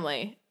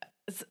family,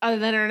 other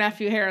than her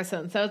nephew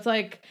Harrison. So it's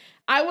like,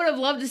 I would have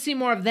loved to see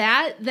more of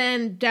that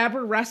than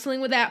Deborah wrestling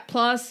with that,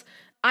 plus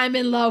I'm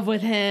in love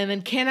with him,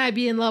 and can I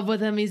be in love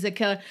with him? He's a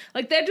killer.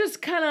 Like, that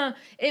just kind of,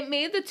 it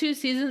made the 2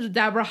 seasons with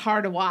Deborah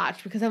hard to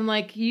watch, because I'm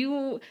like,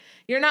 you're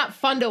not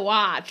fun to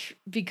watch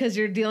because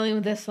you're dealing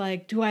with this,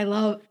 like, do I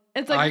love...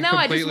 It's like,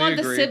 I just want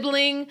the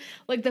sibling,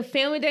 like, the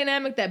family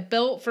dynamic that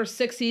built for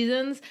 6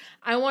 seasons.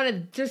 I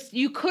wanted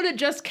you could have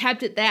just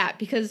kept it that,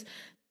 because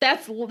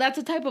that's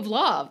a type of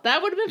love.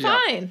 That would have been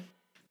fine.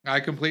 I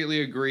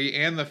completely agree.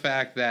 And the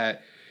fact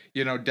that,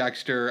 you know,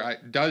 Dexter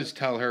does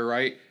tell her,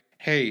 right,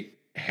 hey,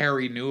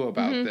 Harry knew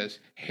about this.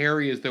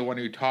 Harry is the one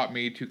who taught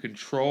me to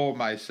control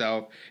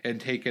myself and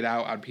take it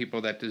out on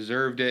people that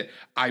deserved it.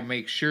 I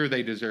make sure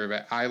they deserve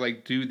it. I,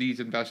 like, do these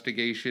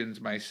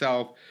investigations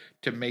myself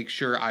to make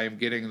sure I am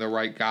getting the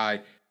right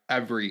guy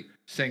every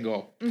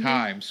single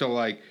time. So,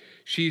 like,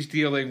 she's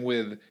dealing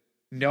with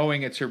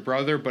knowing it's her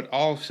brother, but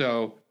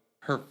also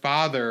her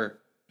father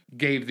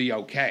gave the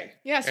okay.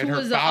 Yes, who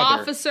was the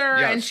officer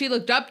and she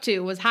looked up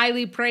to, was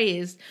highly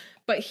praised.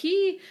 But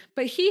he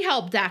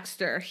helped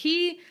Dexter.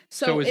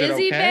 So is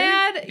he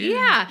bad?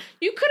 Yeah.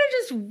 You could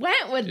have just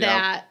went with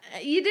that.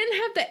 You didn't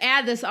have to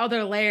add this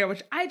other layer,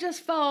 which I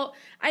just felt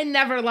I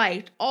never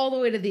liked all the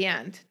way to the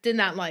end. Did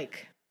not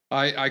like.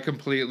 I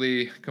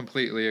completely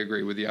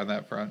agree with you on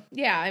that front.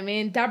 Yeah, I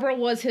mean, Deborah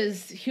was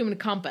his human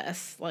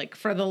compass, like,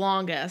 for the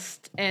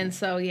longest. And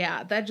so,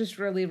 yeah, that just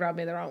really rubbed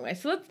me the wrong way.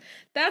 So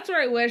that's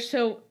where I wish.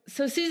 So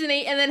season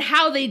 8, and then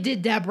how they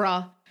did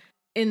Deborah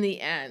in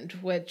the end,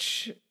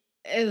 which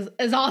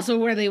is also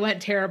where they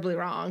went terribly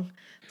wrong.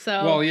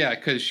 So, well, yeah,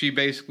 because she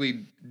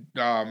basically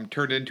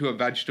turned into a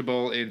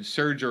vegetable in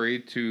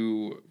surgery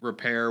to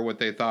repair what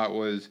they thought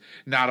was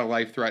not a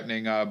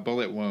life-threatening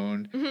bullet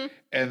wound.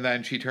 And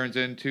then she turns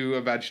into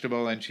a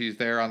vegetable, and she's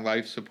there on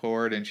life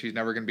support, and she's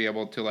never going to be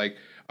able to, like,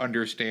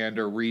 understand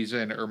or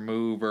reason or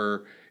move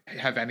or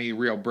have any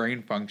real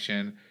brain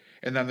function.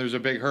 And then there's a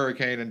big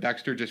hurricane, and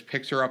Dexter just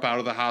picks her up out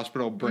of the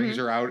hospital, brings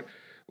her out,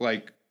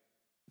 like,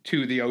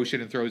 to the ocean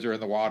and throws her in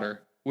the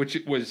water, which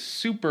was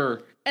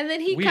super. And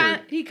then he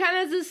kind of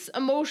has this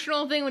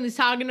emotional thing when he's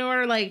talking to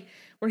her, like,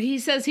 where he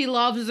says he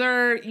loves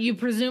her. You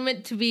presume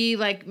it to be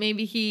like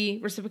maybe he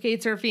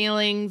reciprocates her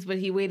feelings, but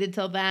he waited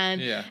till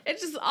then. Yeah,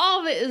 it's just all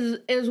of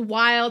it is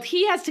wild.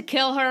 He has to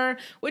kill her,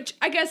 which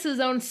I guess is his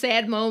own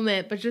sad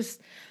moment, but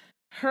just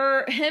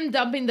him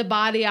dumping the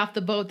body off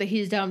the boat that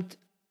he's dumped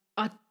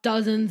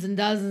dozens and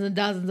dozens and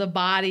dozens of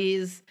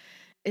bodies.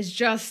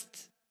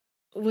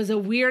 was a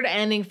weird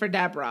ending for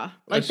Deborah.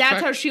 Like,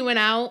 that's how she went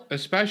out.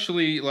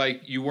 Especially,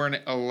 like, you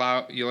weren't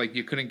allowed,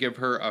 you couldn't give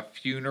her a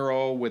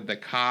funeral with the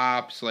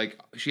cops. Like,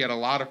 she had a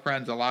lot of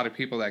friends, a lot of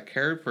people that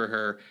cared for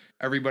her.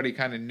 Everybody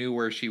kind of knew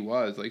where she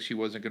was. Like, she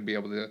wasn't going to be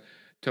able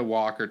to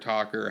walk or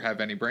talk or have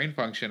any brain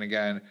function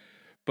again.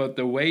 But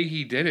the way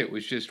he did it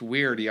was just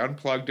weird. He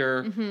unplugged her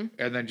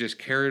and then just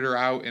carried her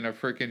out in a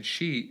freaking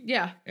sheet.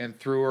 Yeah. And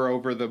threw her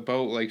over the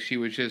boat like she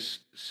was just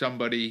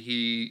somebody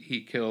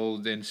he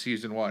killed in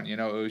season 1. It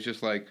was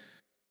just like,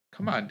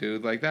 come on,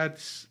 dude. Like,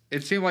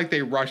 it seemed like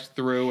they rushed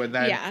through and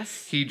then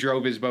he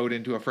drove his boat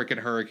into a freaking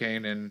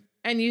hurricane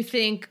and you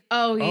think,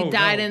 he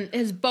died, and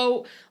his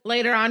boat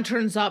later on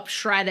turns up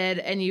shredded,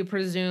 and you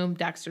presume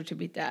Dexter to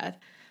be dead.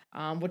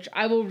 Which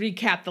I will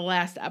recap the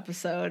last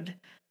episode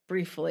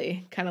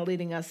briefly, kind of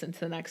leading us into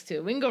the next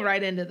two. We can go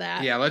right into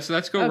that. Yeah,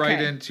 let's go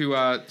right into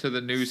to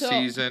the new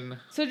season.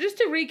 So just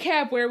to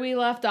recap where we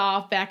left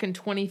off back in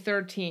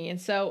 2013.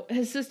 So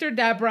his sister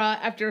Deborah,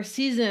 after a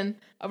season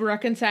of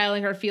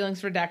reconciling her feelings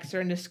for Dexter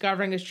and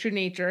discovering his true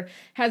nature,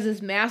 has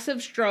this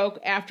massive stroke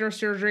after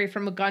surgery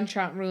from a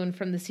gunshot wound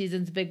from the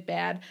season's big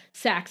bad,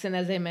 Saxon,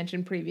 as I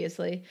mentioned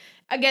previously.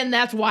 Again,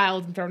 that's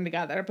wild and thrown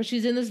together, but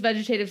she's in this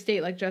vegetative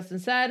state, like Justin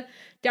said.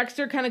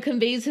 Dexter kind of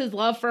conveys his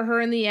love for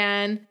her in the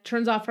end,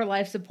 turns off her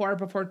life support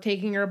before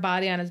taking her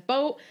body on his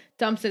boat,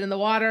 dumps it in the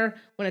water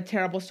when a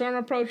terrible storm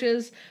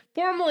approaches,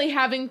 formally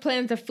having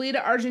planned to flee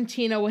to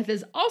Argentina with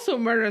his also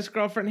murderous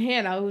girlfriend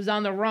Hannah, who's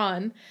on the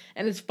run,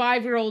 and his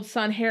 5-year-old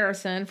son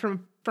Harrison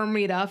from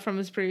Rita, from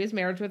his previous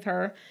marriage with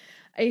her.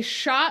 A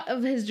shot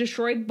of his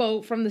destroyed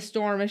boat from the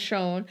storm is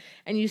shown,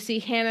 and you see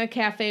Hannah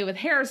Cafe with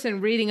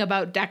Harrison reading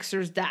about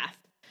Dexter's death.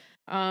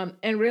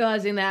 And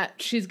realizing that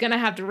she's going to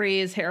have to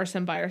raise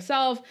Harrison by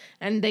herself,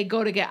 and they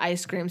go to get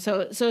ice cream.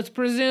 So it's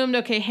presumed,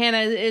 okay,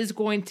 Hannah is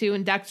going to,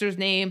 in Dexter's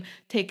name,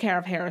 take care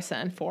of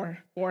Harrison for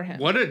him.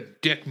 What a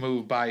dick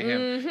move by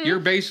him. Mm-hmm. You're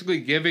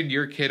basically giving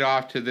your kid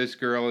off to this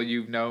girl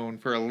you've known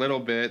for a little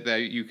bit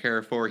that you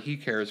care for, he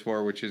cares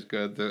for, which is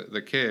good,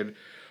 the kid.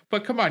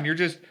 But come on, you're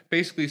just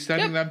basically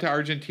sending them to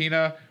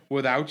Argentina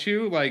without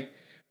you? Like,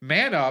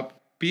 man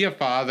up, be a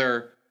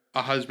father,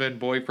 a husband,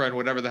 boyfriend,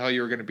 whatever the hell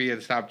you were going to be,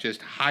 and stop just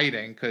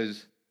hiding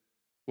because,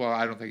 well,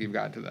 I don't think you've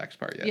gotten to the next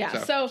part yet.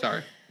 Yeah, so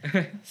sorry.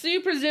 So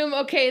you presume,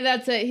 okay,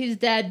 that's it. He's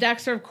dead.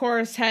 Dexter, of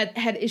course, had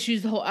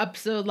issues the whole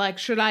episode, like,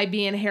 should I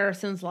be in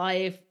Harrison's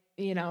life?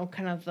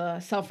 Kind of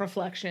the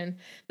self-reflection.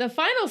 The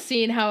final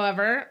scene,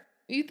 however,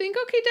 you think,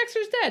 okay,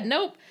 Dexter's dead.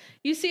 Nope.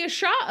 You see a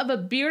shot of a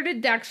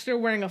bearded Dexter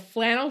wearing a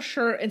flannel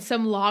shirt in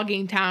some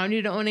logging town.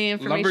 You don't know any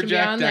information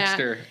Lumberjack beyond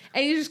Dexter. that.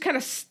 And he's just kind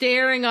of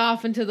staring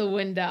off into the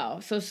window.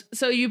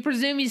 So you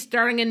presume he's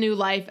starting a new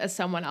life as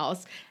someone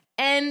else.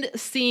 End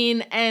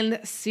scene,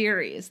 end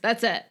series.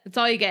 That's it. That's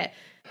all you get.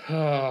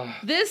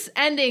 This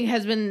ending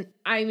has been,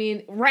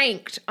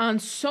 ranked on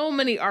so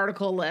many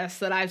article lists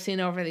that I've seen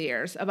over the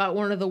years about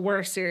one of the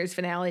worst series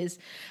finales.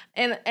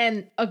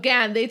 And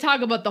again, they talk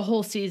about the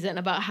whole season,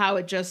 about how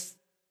it just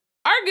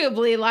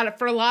arguably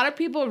for a lot of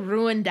people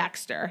ruined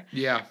Dexter.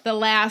 Yeah. The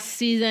last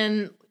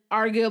season,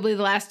 arguably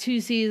the last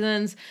 2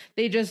 seasons,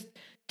 they just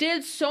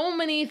did so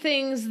many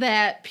things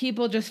that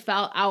people just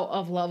fell out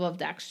of love of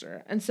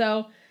Dexter. And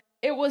so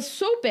it was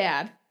so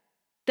bad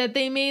that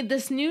they made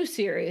this new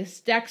series,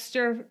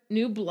 Dexter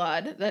New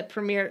Blood, that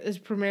is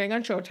premiering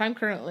on Showtime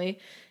currently,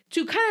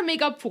 to kind of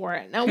make up for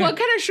it. Now, what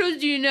kind of shows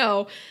do you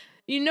know?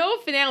 You know a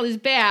finale is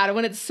bad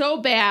when it's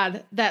so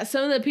bad that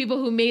some of the people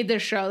who made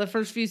this show, the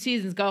first few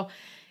seasons, go,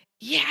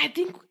 yeah,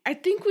 I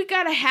think we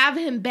got to have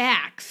him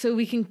back so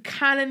we can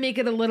kind of make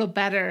it a little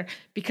better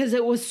because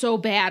it was so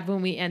bad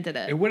when we ended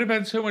it. It would have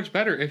been so much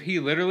better if he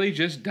literally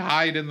just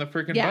died in the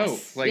freaking boat.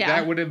 Like,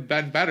 that would have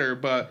been better,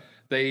 but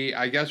they,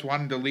 I guess,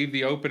 wanted to leave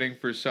the opening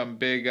for some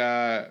big,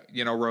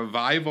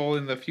 revival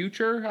in the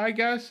future, I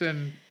guess,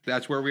 and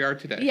that's where we are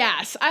today.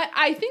 Yes,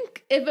 I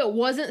think if it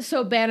wasn't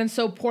so bad and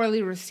so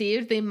poorly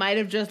received, they might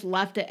have just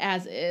left it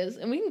as is,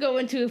 and we can go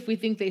into if we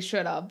think they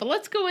should have. But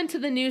let's go into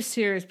the new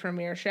series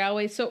premiere, shall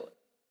we? So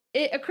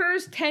it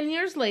occurs 10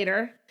 years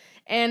later,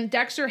 and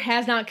Dexter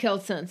has not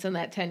killed since in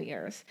that 10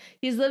 years.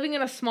 He's living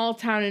in a small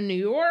town in New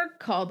York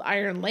called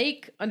Iron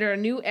Lake under a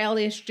new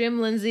alias, Jim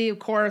Lindsay. Of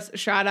course,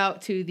 shout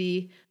out to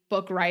the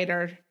book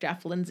writer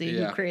Jeff Lindsay,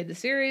 who created the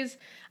series.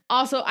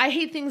 Also, I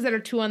hate things that are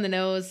too on the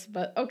nose,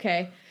 but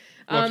okay.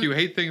 Well, if you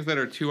hate things that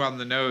are too on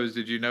the nose,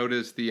 did you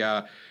notice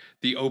the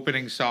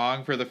opening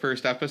song for the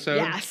first episode?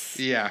 Yes.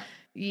 Yeah.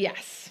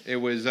 Yes. It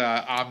was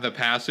 "I'm the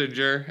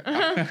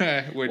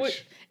Passenger,"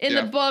 which in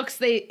the books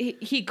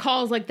he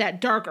calls like that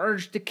dark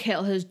urge to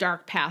kill his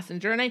dark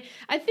passenger, and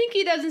I think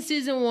he does in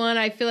season 1.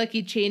 I feel like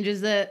he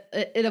changes it.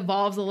 It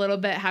evolves a little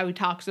bit how he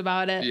talks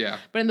about it. Yeah.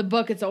 But in the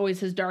book, it's always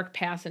his dark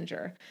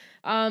passenger.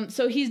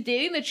 So he's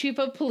dating the chief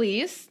of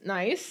police,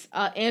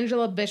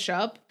 Angela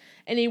Bishop,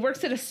 and he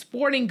works at a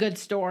sporting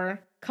goods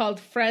store called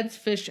Fred's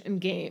Fish and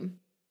Game.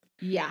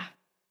 Yeah.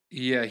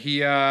 Yeah,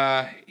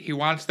 he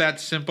wants that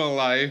simple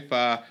life.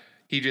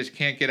 He just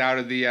can't get out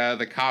of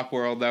the cop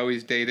world, though.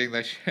 He's dating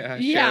the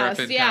sheriff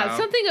in yeah. town.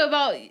 Something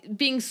about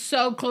being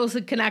so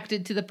closely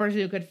connected to the person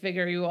who could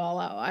figure you all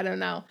out. I don't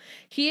know.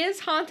 He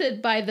is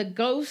haunted by the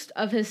ghost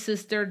of his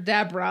sister,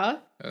 Deborah.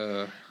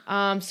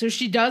 So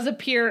she does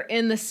appear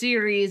in the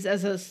series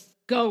as a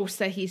ghost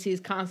that he sees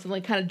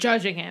constantly, kind of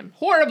judging him,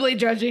 horribly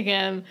judging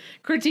him,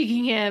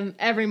 critiquing him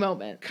every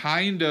moment.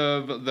 Kind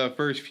of the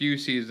first few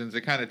seasons,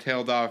 it kind of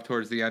tailed off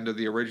towards the end of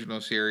the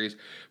original series,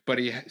 but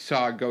he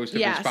saw a ghost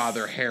of his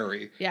father,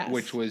 Harry,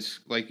 which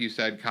was, like you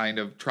said, kind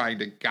of trying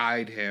to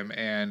guide him,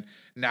 and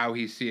now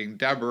he's seeing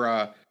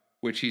Deborah,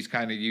 which he's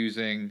kind of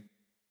using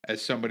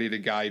as somebody to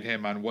guide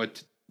him on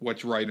what's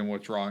right and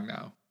what's wrong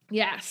now.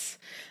 Yes.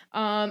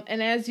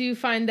 And as you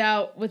find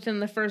out within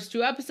the first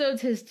 2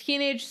 episodes, his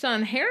teenage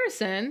son,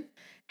 Harrison,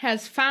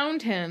 has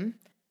found him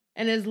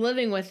and is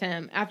living with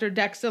him after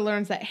Dexter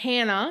learns that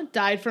Hannah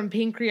died from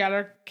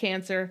pancreatic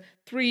cancer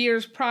 3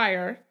 years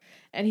prior,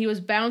 and he was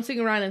bouncing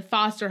around in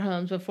foster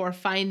homes before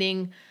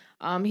finding,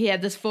 he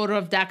had this photo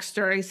of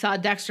Dexter. He saw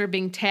Dexter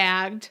being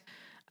tagged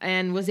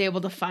and was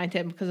able to find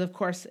him because, of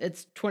course,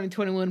 it's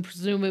 2021,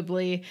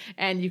 presumably,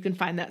 and you can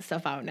find that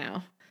stuff out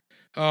now.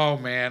 Oh,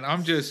 man.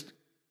 I'm just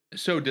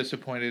so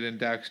disappointed in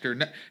Dexter.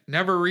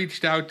 Never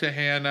reached out to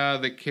Hannah,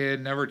 the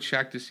kid, never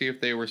checked to see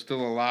if they were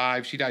still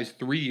alive. She dies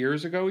 3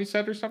 years ago, he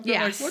said, or something?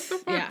 Yes. Like, what the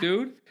fuck,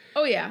 dude?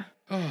 Oh, yeah.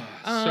 Oh,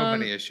 so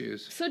many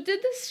issues. So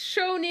did this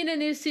show need a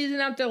new season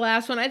after the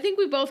last one? I think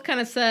we both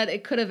kind of said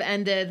it could have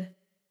ended.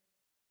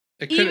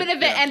 Even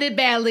if it ended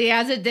badly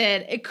as it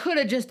did, it could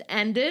have just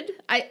ended.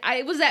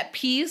 I was at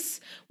peace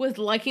with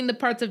liking the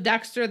parts of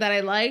Dexter that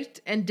I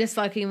liked and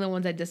disliking the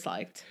ones I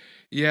disliked.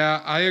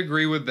 Yeah, I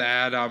agree with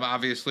that.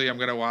 Obviously, I'm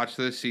going to watch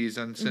this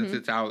season since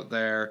it's out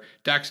there.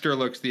 Dexter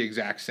looks the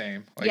exact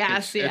same. Like,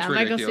 it's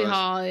Michael C.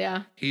 Hall,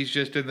 yeah. He's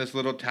just in this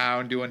little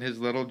town doing his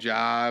little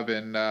job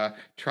and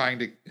trying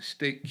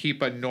to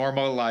keep a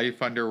normal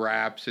life under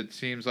wraps. It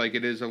seems like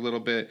it is a little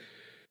bit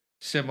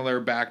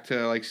similar back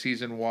to like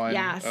season 1.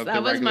 Yes, of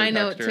that was my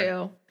Dexter.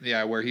 note too.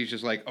 Yeah, where he's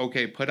just like,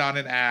 okay, put on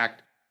an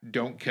act,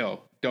 don't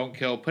kill. Don't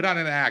kill, put on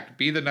an act,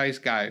 be the nice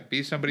guy,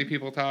 be somebody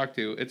people talk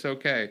to. It's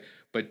okay.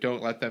 But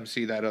don't let them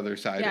see that other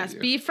side of you. Yes,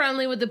 be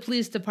friendly with the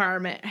police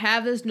department.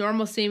 Have this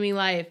normal seeming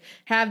life.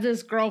 Have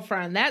this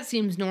girlfriend. That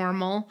seems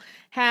normal.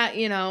 Hide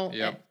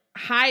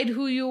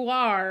who you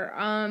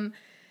are.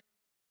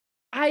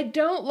 I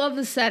don't love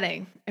the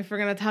setting, if we're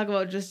going to talk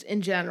about just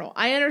in general.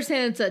 I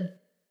understand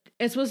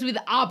it's supposed to be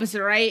the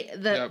opposite, right?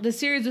 The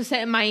series was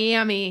set in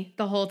Miami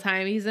the whole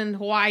time. He's in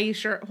Hawaiian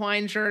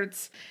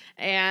shirts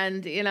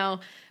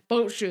and,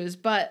 boat shoes.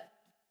 But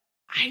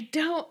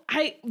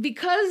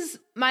because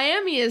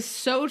Miami is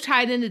so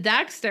tied into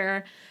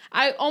Dexter,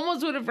 I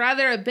almost would have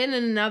rather have been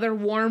in another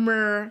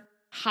warmer,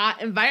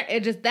 hot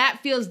environment.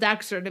 That feels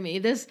Dexter to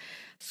me.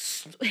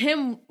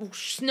 Him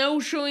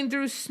snowshoeing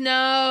through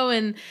snow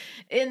and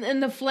in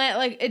the flat,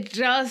 like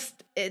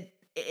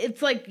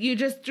it's like you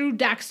just threw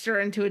Dexter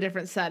into a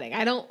different setting.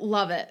 I don't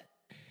love it.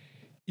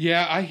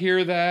 Yeah, I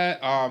hear that.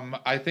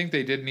 I think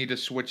they did need to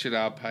switch it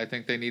up. I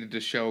think they needed to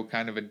show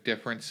kind of a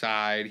different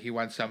side. He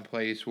went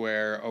someplace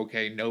where,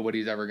 okay,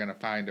 nobody's ever going to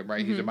find him,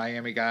 right? Mm-hmm. He's a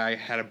Miami guy,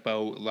 had a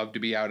boat, loved to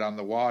be out on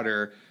the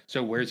water.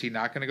 So where's he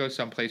not going to go?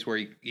 Someplace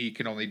where he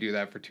can only do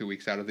that for 2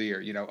 weeks out of the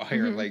year,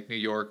 Iron Lake, New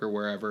York, or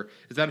wherever.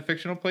 Is that a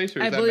fictional place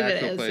or is that an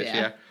actual place?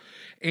 Yeah.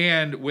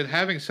 And with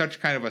having such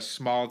kind of a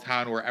small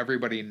town where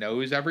everybody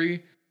knows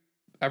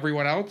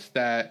everyone else,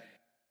 that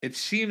it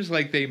seems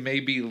like they may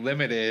be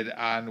limited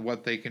on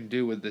what they can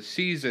do with the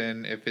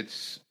season. If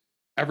it's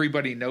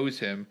everybody knows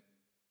him,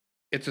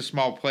 it's a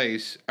small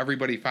place,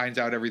 everybody finds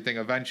out everything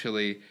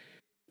eventually.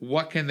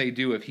 What can they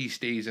do if he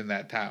stays in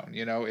that town?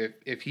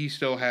 If he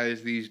still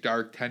has these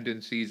dark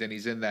tendencies and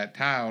he's in that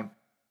town,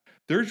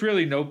 there's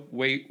really no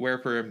where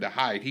for him to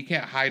hide. He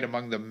can't hide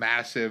among the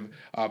massive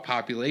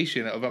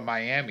population of a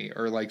Miami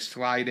or like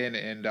slide in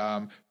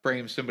and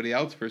frame somebody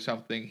else for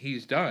something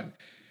he's done.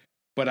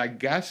 But I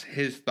guess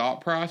his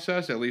thought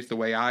process, at least the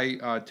way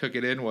I took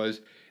it in,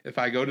 was if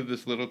I go to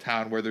this little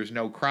town where there's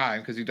no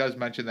crime, because he does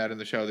mention that in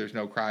the show, there's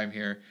no crime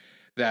here,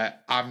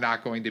 that I'm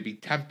not going to be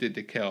tempted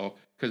to kill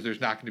because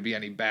there's not going to be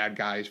any bad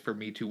guys for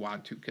me to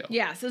want to kill.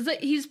 Yeah, so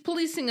he's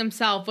policing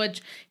himself,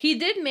 which he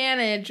did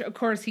manage. Of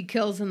course, he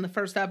kills in the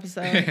first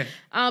episode.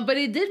 But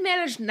he did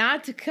manage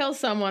not to kill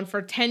someone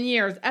for 10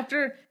 years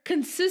after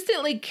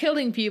consistently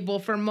killing people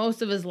for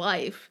most of his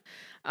life.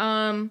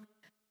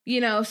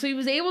 So he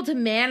was able to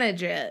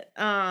manage it.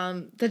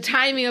 The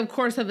timing, of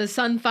course, of his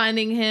son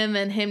finding him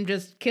and him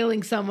just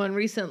killing someone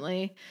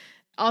recently,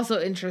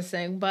 also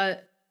interesting.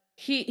 But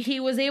he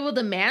was able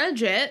to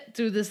manage it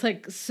through this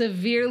like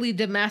severely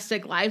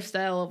domestic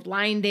lifestyle of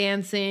line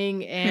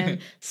dancing and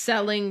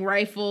selling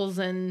rifles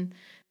and,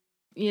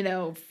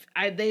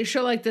 they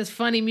show like this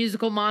funny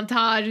musical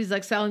montage. He's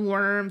like selling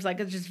worms.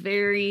 Like it's just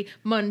very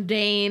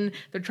mundane.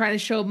 They're trying to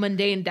show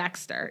mundane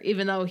Dexter,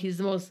 even though he's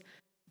the most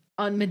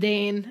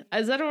unmundane.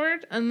 Is that a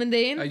word?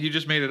 Unmundane? You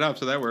just made it up,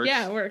 so that works.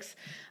 Yeah, it works.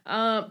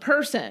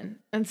 Person.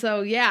 And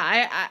so,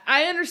 yeah,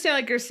 I understand,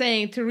 like you're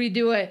saying, to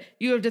redo it,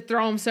 you have to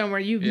throw him somewhere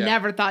you've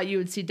never thought you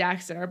would see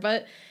Dexter.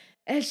 But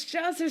it's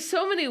just, there's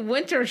so many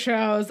winter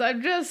shows.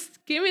 I'm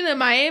just, give me the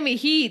Miami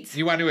Heat.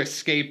 You want to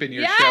escape in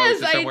your shows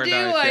to somewhere nice.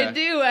 Yes, I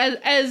do.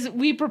 As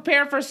we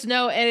prepare for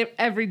snow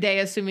every day,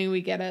 assuming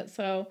we get it.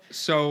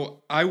 So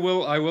I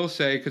will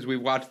say, because we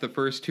watched the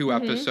first two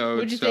episodes.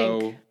 What'd you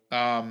think?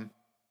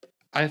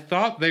 I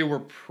thought they were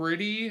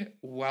pretty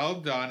well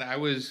done. I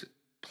was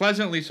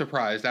pleasantly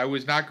surprised. I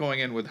was not going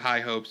in with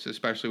high hopes,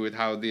 especially with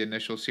how the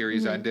initial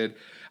series ended.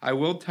 I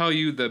will tell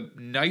you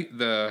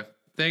the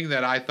thing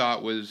that I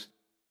thought was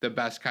the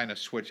best kind of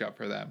switch up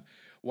for them.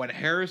 When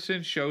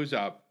Harrison shows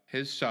up,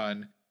 his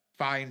son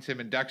finds him,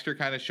 and Dexter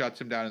kind of shuts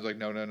him down. Is like,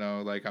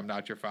 no, like, I'm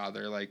not your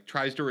father. Like,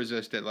 tries to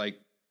resist it. Like,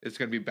 it's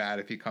going to be bad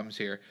if he comes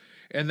here.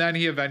 And then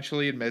he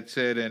eventually admits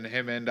it, and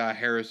him and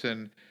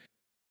Harrison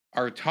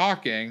are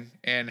talking,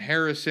 and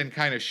Harrison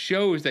kind of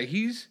shows that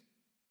he's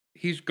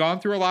gone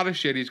through a lot of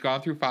shit. He's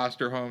gone through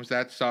foster homes.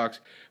 That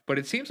sucks. But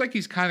it seems like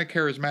he's kind of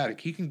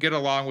charismatic. He can get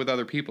along with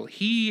other people.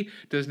 He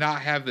does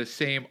not have the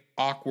same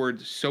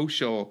awkward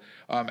social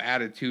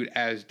attitude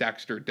as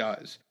Dexter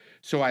does.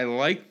 So I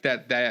like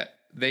that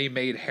they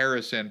made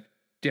Harrison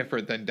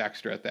different than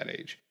Dexter at that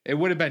age. It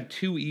would have been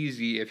too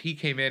easy if he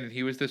came in and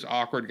he was this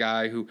awkward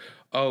guy who,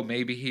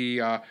 maybe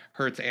he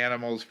hurts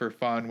animals for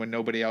fun when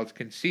nobody else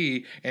can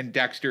see, and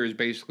Dexter is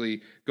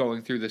basically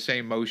going through the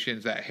same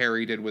motions that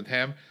Harry did with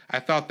him. I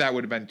thought that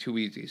would have been too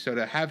easy. So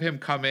to have him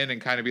come in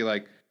and kind of be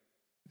like,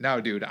 no,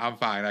 dude, I'm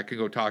fine. I can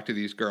go talk to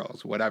these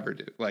girls, whatever,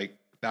 dude. Like,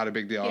 not a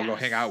big deal. I'll go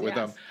hang out with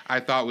them. I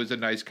thought was a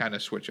nice kind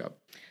of switch up.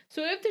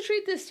 So we have to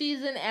treat this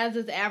season as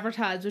it's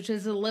advertised, which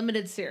is a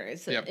limited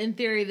series. So in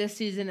theory, this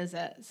season is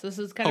it. So this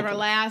is kind of our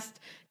last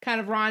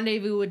kind of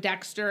rendezvous with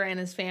Dexter and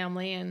his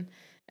family.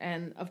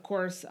 And of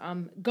course,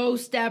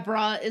 Ghost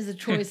Deborah is a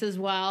choice as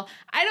well.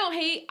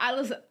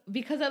 Listen,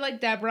 because I like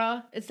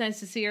Deborah, it's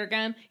nice to see her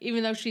again,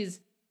 even though she's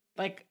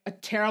like a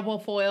terrible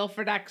foil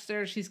for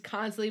Dexter. She's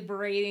constantly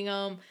berating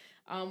him.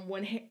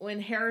 When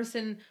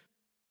Harrison,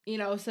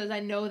 says, I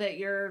know that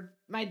you're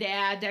my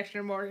dad,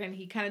 Dexter Morgan,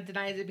 he kind of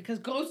denies it because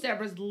Ghost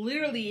Deborah's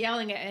literally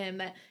yelling at him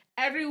that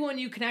everyone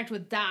you connect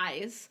with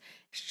dies.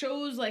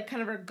 Shows like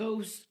kind of her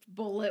ghost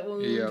bullet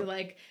wound,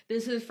 like,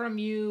 this is from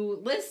you,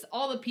 lists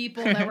all the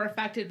people that were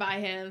affected by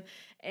him,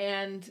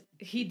 and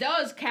he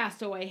does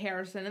cast away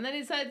Harrison, and then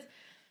he says,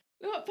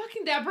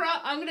 fucking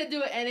Deborah, I'm gonna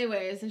do it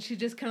anyways. And she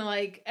just kind of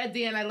like, at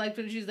the end, I liked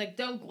when she's like,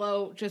 don't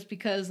gloat just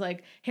because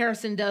like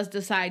Harrison does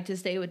decide to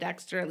stay with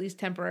Dexter, at least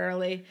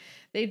temporarily.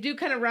 They do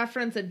kind of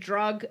reference a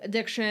drug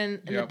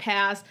addiction in the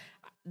past.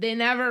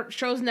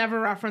 Shows never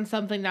reference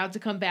something not to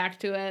come back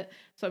to it.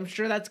 So I'm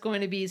sure that's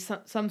going to be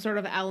some sort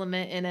of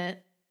element in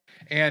it.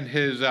 And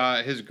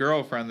his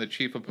girlfriend, the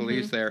chief of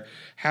police there,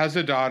 has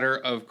a daughter,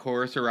 of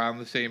course, around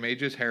the same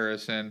age as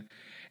Harrison.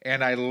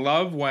 And I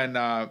love when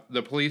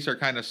the police are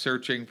kind of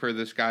searching for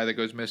this guy that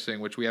goes missing,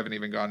 which we haven't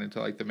even gone into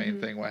like the main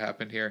thing, what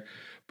happened here.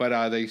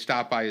 But they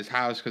stop by his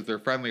house because they're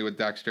friendly with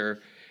Dexter.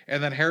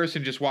 And then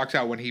Harrison just walks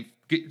out. When he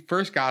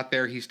first got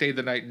there, he stayed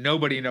the night.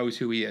 Nobody knows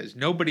who he is.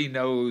 Nobody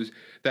knows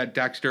that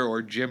Dexter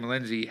or Jim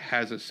Lindsay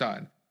has a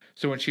son.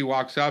 So when she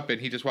walks up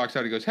and he just walks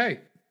out, he goes, hey,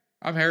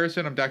 I'm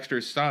Harrison. I'm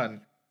Dexter's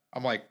son.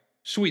 I'm like,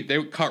 sweet.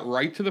 They cut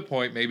right to the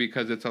point, maybe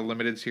because it's a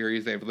limited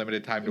series. They have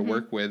limited time to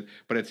work with.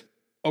 But it's,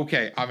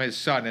 okay, I'm his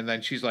son. And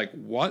then she's like,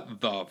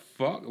 what the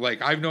fuck?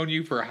 Like, I've known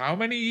you for how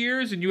many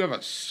years and you have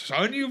a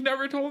son you've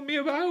never told me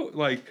about?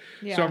 Like,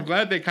 so I'm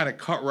glad they kind of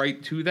cut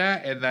right to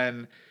that. And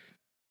then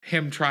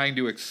him trying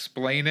to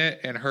explain it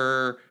and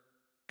her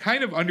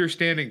kind of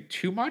understanding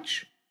too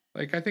much.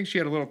 Like, I think she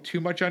had a little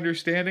too much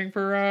understanding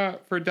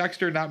for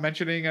Dexter not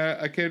mentioning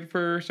a kid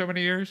for so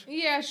many years.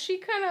 Yeah, she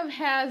kind of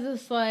has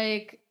this,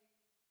 like,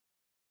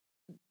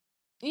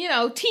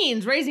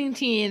 raising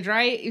teens,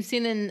 right? You've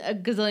seen in a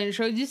gazillion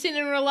shows. You've seen it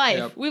in real life.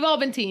 Yep. We've all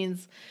been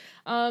teens.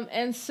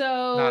 And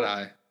so... Not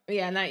I.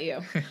 Yeah, not you.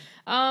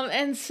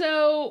 And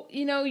so,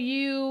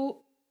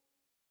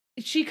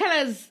 she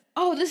kind of...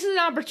 this is an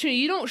opportunity.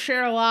 You don't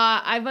share a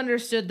lot. I've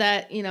understood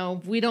that,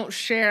 we don't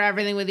share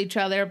everything with each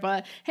other,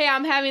 but hey,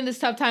 I'm having this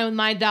tough time with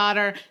my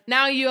daughter.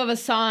 Now you have a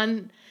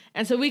son.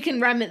 And so we can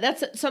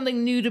that's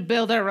something new to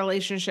build our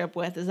relationship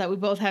with, is that we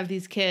both have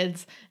these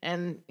kids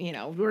and,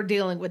 we're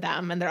dealing with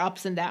them and their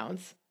ups and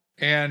downs.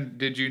 And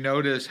did you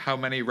notice how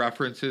many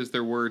references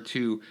there were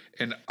to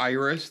an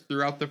iris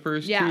throughout the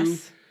first two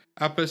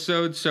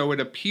episodes? So it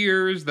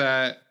appears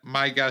that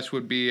my guess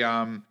would be,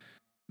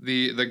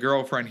 the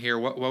girlfriend here,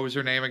 what was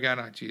her name again?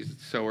 Oh, geez,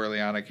 it's so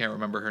early on, I can't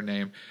remember her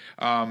name.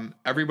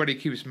 Everybody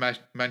keeps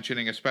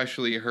mentioning,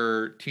 especially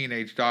her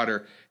teenage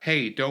daughter,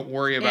 hey, don't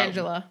worry about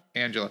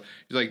Angela.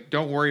 She's like,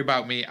 don't worry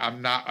about me.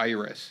 I'm not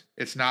Iris.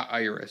 It's not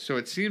Iris. So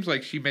it seems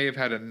like she may have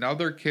had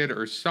another kid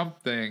or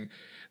something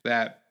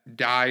that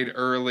died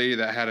early,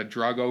 that had a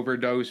drug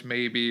overdose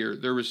maybe, or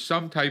there was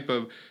some type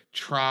of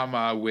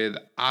trauma with,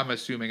 I'm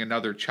assuming,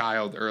 another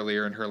child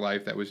earlier in her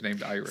life that was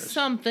named Iris.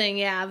 Something,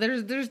 yeah.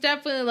 There's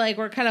definitely like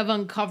we're kind of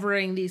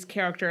uncovering these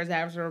characters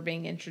as we're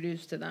being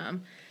introduced to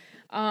them.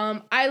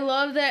 I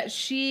love that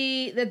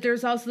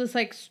there's also this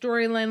like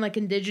storyline, like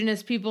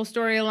indigenous people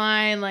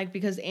storyline, like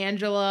because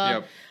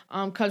Angela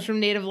comes from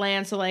native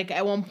land. So like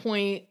at one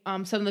point,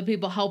 some of the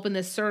people help in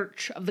this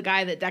search of the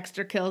guy that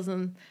Dexter kills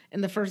in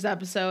the first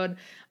episode.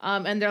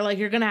 And they're like,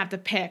 you're going to have to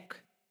pick.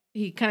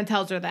 He kind of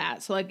tells her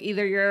that. So like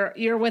either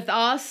you're with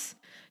us,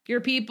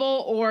 your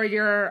people, or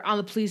you're on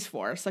the police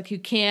force. Like you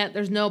can't,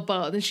 there's no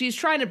both. And she's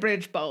trying to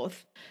bridge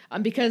both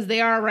because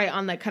they are right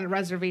on that kind of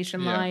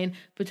reservation line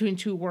between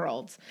two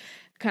worlds.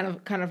 Kind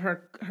of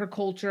her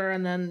culture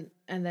and then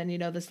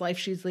this life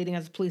she's leading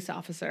as a police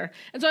officer.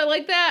 And so I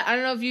like that. I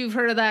don't know if you've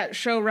heard of that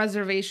show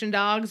Reservation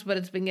Dogs, but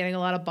it's been getting a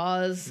lot of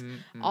buzz.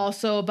 Mm-hmm.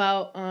 Also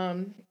about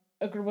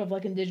a group of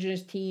like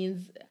indigenous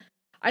teens.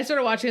 I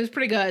started watching. It's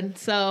pretty good.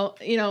 So,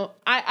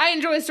 I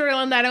enjoy a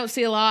storyline that I don't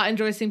see a lot. I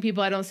enjoy seeing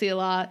people I don't see a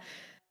lot.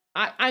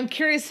 I'm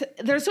curious.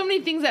 There's so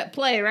many things at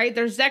play, right?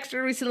 There's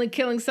Dexter recently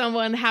killing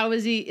someone. How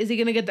is he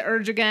going to get the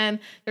urge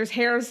again? There's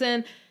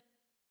Harrison.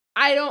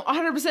 I don't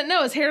 100%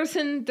 know. Is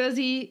Harrison, is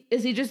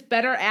he just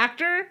better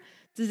actor?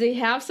 Does he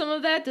have some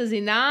of that? Does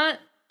he not?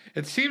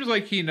 It seems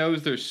like he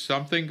knows there's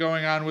something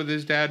going on with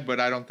his dad, but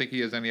I don't think he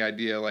has any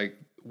idea like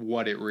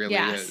what it really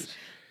is.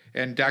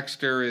 And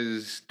Dexter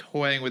is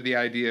toying with the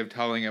idea of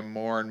telling him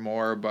more and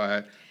more,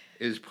 but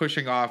is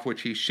pushing off,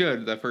 which he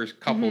should, the first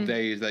couple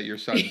days that your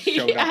son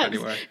showed up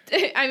anyway.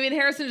 I mean,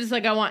 Harrison's just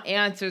like, I want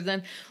answers.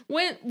 And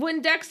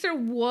when Dexter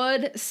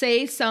would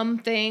say some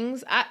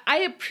things, I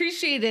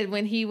appreciated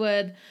when he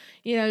would,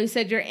 he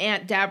said your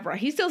Aunt Deborah.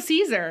 He still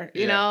sees her,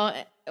 you know,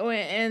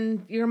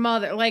 and your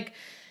mother. Like,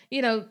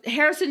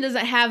 Harrison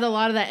doesn't have a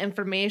lot of that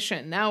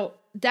information. Now,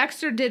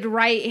 Dexter did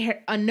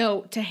write a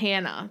note to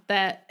Hannah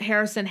that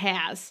Harrison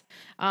has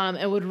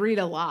and would read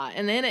a lot.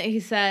 And in it,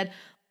 he said,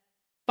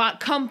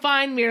 come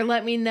find me or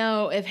let me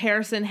know if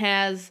Harrison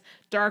has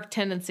dark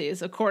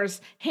tendencies. Of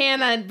course,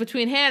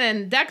 between Hannah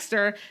and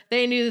Dexter,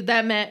 they knew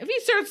that meant if he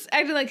starts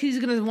acting like he's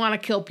going to want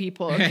to kill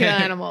people or kill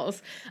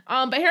animals.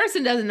 But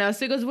Harrison doesn't know. So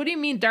he goes, what do you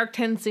mean dark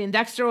tendency? And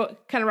Dexter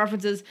kind of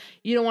references,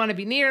 you don't want to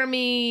be near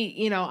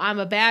me. I'm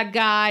a bad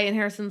guy. And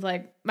Harrison's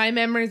like, my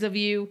memories of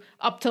you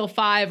up till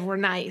 5 were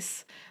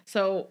nice.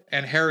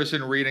 And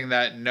Harrison reading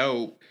that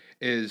note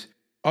is,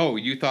 oh,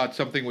 you thought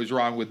something was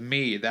wrong with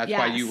me. That's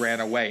why you ran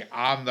away.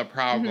 I'm the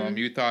problem. Mm-hmm.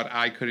 You thought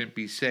I couldn't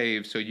be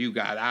saved, so you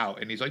got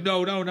out. And he's like,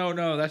 no,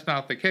 that's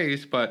not the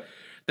case. But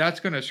that's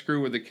going to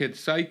screw with the kid's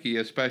psyche,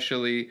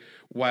 especially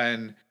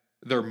when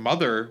their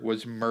mother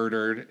was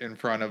murdered in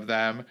front of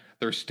them.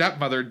 Their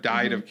stepmother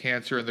died of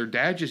cancer, and their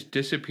dad just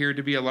disappeared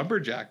to be a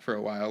lumberjack for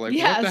a while. Like,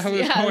 what the hell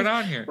is going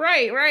on here?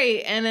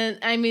 Right. And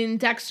then,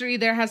 Dexter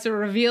either has to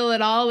reveal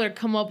it all or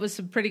come up with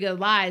some pretty good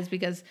lies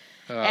because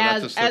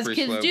as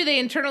kids do,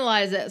 they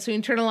internalize it. So he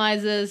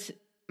internalizes,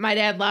 my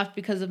dad left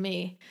because of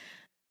me.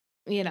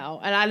 And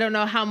I don't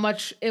know how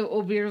much it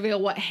will be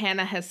revealed what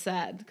Hannah has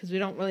said because we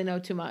don't really know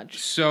too much.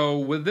 So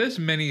with this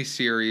mini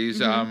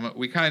series,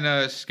 we kind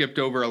of skipped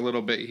over a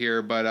little bit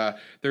here, but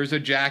there's a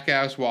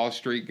jackass Wall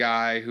Street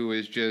guy who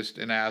is just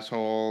an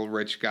asshole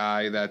rich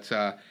guy that's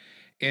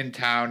in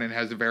town and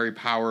has a very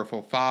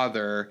powerful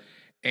father.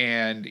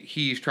 And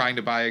he's trying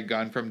to buy a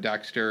gun from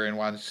Dexter and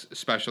wants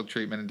special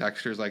treatment. And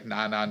Dexter's like,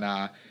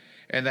 nah.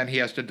 And then he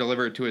has to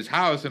deliver it to his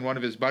house. And one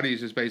of his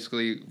buddies is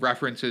basically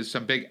references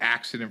some big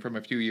accident from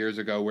a few years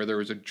ago where there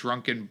was a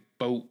drunken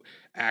boat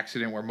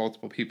accident where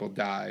multiple people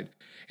died.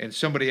 And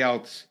somebody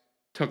else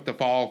took the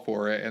fall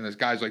for it. And this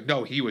guy's like,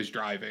 no, he was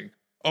driving.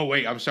 Oh,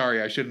 wait, I'm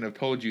sorry. I shouldn't have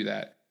told you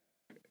that.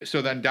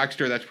 So then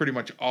Dexter, that's pretty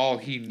much all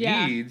he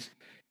needs.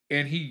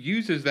 And he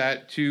uses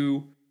that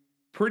to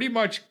pretty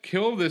much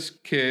kill this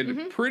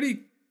kid pretty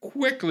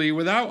quickly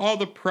without all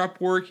the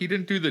prep work. He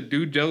didn't do the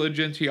due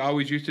diligence he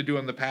always used to do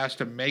in the past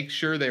to make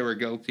sure they were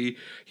guilty.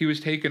 He was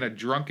taking a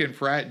drunken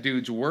frat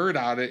dude's word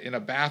on it in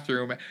a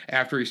bathroom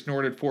after he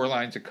snorted 4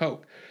 lines of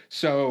coke.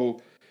 So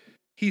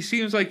he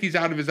seems like he's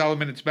out of his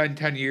element. It's been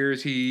 10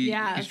 years.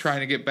 He's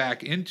trying to get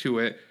back into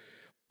it.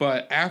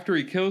 But after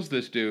he kills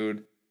this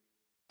dude,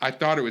 I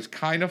thought it was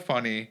kind of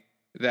funny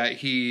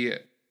that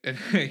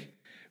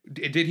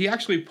did he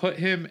actually put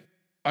him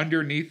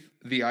underneath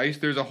the ice?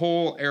 There's a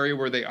whole area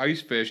where they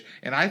ice fish,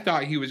 and I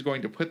thought he was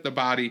going to put the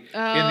body in the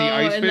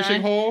ice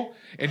fishing hole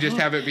and just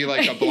have it be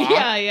like a block.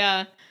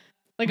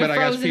 Like a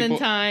frozen in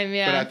time.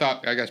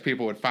 But I guess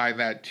people would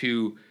find that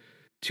too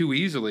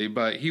easily.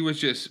 But he was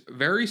just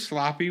very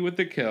sloppy with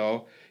the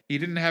kill. He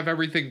didn't have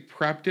everything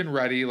prepped and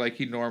ready like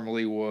he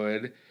normally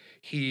would.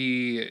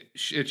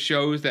 It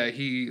shows that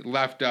he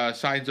left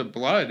signs of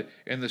blood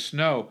in the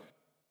snow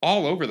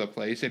all over the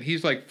place, and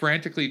he's like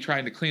frantically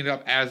trying to clean it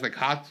up as the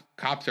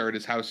cops are at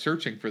his house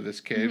searching for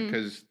this kid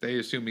because they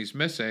assume he's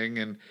missing,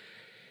 and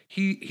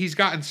he's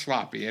gotten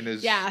sloppy in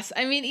his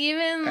I mean,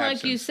 even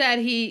like you said,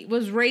 he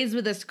was raised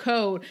with this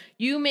code.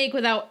 You make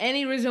without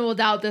any reasonable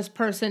doubt this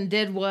person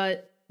did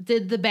what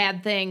did the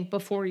bad thing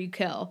before you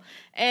kill.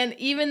 And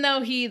even though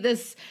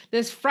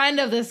this friend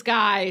of this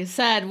guy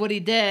said what he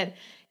did,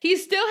 he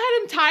still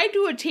had him tied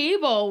to a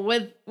table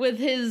with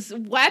his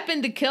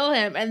weapon to kill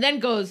him, and then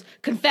goes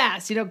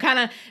confess, kind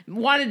of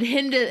wanted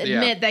him to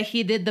admit that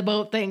he did the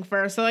boat thing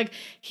first. So like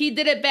he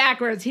did it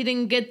backwards. He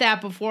didn't get that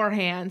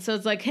beforehand. So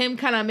it's like him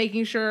kind of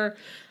making sure,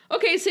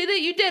 okay, say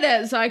that you did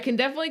it so I can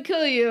definitely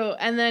kill you.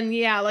 And then,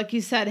 yeah, like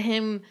you said,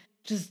 him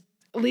just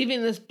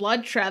leaving this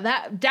blood trail.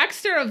 That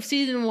Dexter of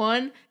season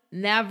 1,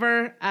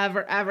 never,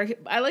 ever, ever.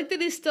 I like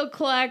that he still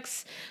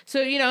collects.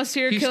 So,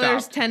 serial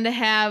killers tend to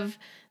have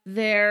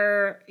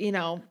their,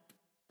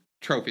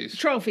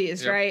 trophies,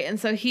 yep. Right? And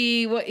so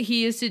what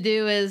he used to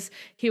do is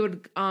he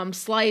would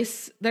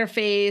slice their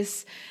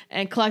face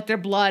and collect their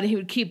blood. He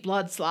would keep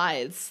blood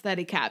slides that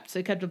he kept. So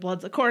he kept the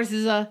blood. Of course,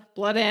 he's a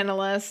blood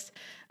analyst.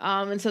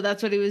 And so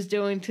that's what he was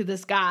doing to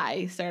this guy.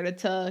 He started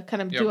to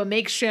kind of do a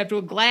makeshift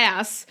with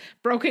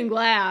broken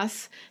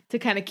glass to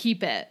kind of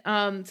keep it.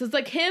 So it's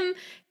like him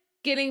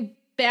getting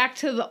back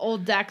to the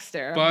old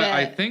Dexter. But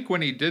I think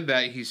when he did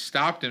that, he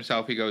stopped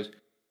himself. He goes,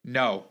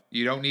 no,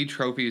 you don't need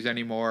trophies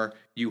anymore.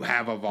 You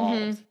have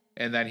evolved. Mm-hmm.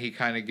 And then he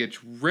kind of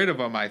gets rid of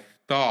them, I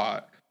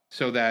thought,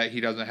 so that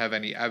he doesn't have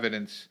any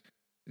evidence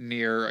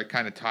near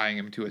kind of tying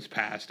him to his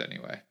past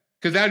anyway.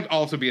 Because that'd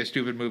also be a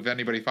stupid move if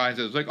anybody finds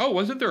it. It's like, oh,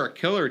 wasn't there a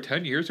killer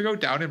 10 years ago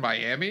down in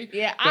Miami?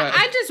 Yeah,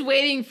 I'm just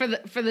waiting for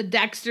the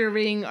Dexter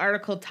Ring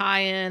article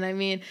tie-in. I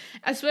mean,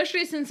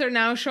 especially since they're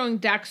now showing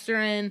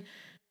Dexter in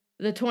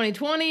the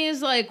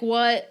 2020s, like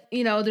what,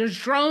 there's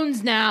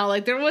drones now.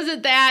 Like there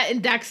wasn't that in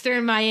Dexter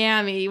in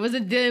Miami. He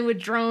wasn't dealing with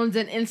drones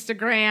and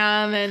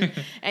Instagram and,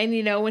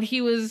 and when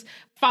he was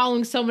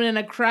following someone in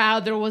a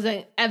crowd, there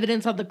wasn't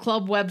evidence on the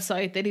club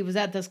website that he was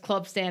at this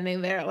club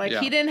standing there. Like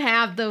he didn't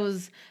have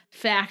those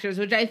factors,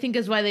 which I think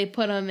is why they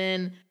put him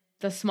in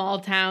the small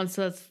town.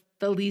 So it's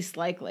the least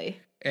likely.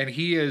 And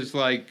he is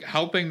like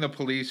helping the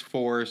police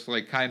force,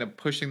 like kind of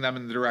pushing them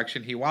in the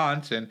direction he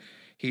wants. And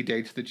he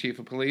dates the chief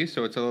of police,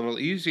 so it's a little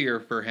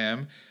easier for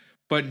him.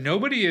 But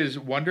nobody is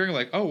wondering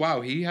like, oh, wow,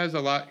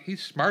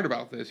 he's smart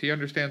about this. He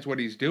understands what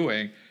he's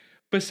doing.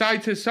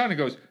 Besides his son, he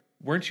goes,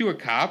 weren't you a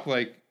cop?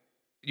 Like,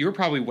 you were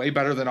probably way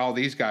better than all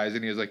these guys.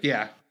 And he was like,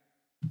 yeah.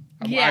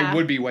 I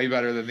would be way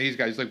better than these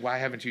guys. Like, why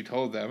haven't you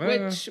told them?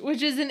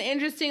 Which is an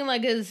interesting,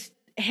 like, is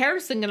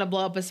Harrison gonna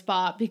blow up a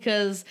spot?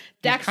 Because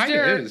Dexter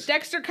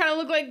kind of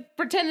looked like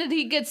pretended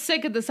he gets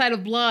sick at the sight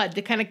of blood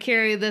to kind of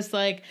carry this,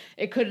 like,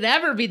 it could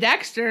never be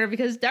Dexter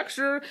because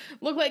Dexter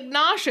looked like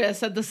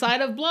nauseous at the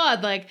sight of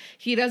blood. Like,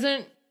 he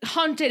doesn't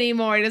hunt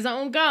anymore. He doesn't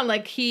own a gun.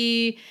 Like,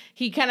 he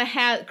kind of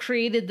had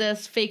created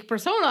this fake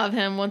persona of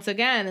him once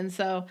again. And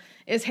so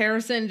is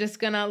Harrison just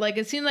gonna, like,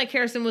 it seemed like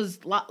Harrison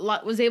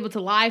was able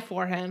to lie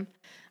for him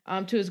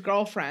to his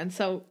girlfriend.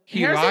 So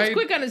Harrison's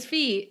quick on his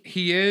feet.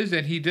 He is,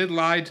 and he did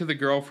lie to the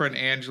girlfriend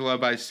Angela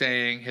by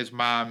saying his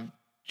mom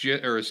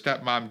or his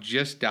stepmom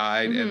just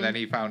died, mm-hmm. and then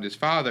he found his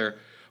father.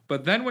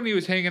 But then when he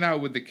was hanging out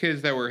with the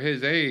kids that were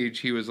his age,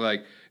 he was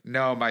like,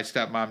 no, my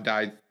stepmom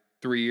died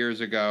 3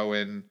 years ago,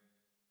 and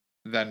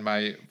then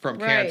from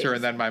cancer,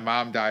 and then my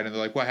mom died. And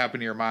they're like, what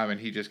happened to your mom?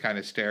 And he just kind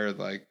of stared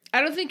like...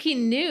 I don't think he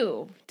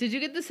knew. Did you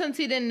get the sense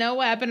he didn't know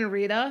what happened to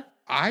Rita?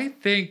 I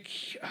think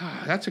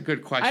that's a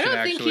good question. I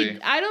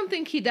don't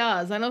think he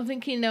does. I don't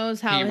think he knows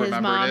how his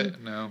mom.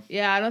 It? No.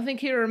 Yeah, I don't think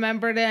he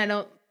remembered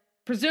it.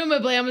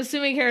 Presumably, I'm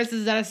assuming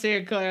Harrison's not a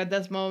serial killer at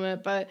this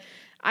moment, but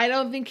I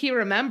don't think he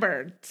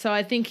remembered. So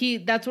I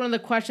think that's one of the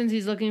questions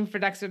he's looking for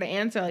Dexter to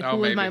answer. Like, who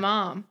was my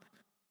mom?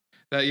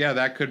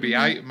 That could be.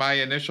 Mm-hmm. My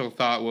initial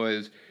thought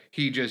was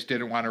he just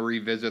didn't want to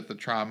revisit the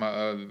trauma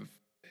of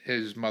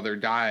his mother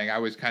dying. I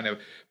was kind of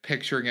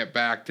picturing it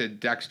back to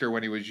Dexter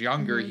when he was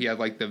younger. Mm-hmm. He had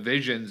like the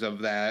visions of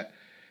that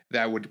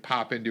would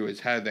pop into his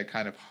head that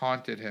kind of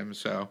haunted him.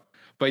 So,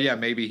 but yeah,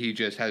 maybe he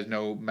just has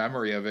no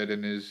memory of it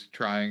and is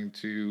trying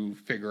to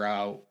figure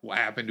out what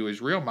happened to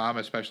his real mom,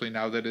 especially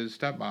now that his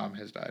stepmom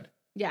has died.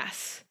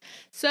 Yes.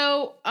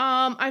 So,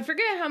 I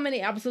forget how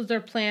many episodes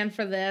are planned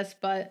for this,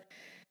 but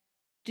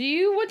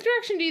what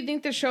direction do you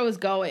think the show is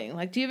going?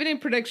 Like, do you have any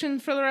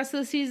predictions for the rest of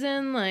the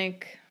season?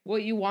 Like,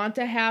 what you want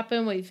to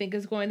happen, what you think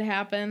is going to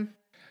happen?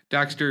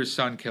 Dexter's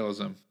son kills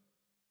him.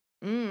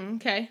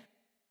 Okay.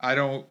 I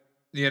don't,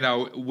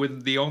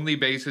 with the only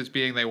basis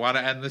being they want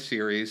to end the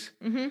series,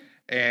 mm-hmm.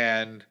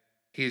 and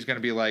he's going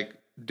to be like,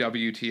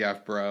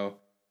 WTF, bro,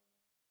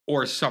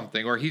 or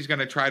something, or he's going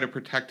to try to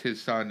protect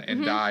his son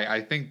and mm-hmm. die.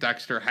 I think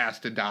Dexter has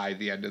to die at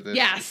the end of this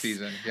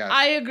season. Yes.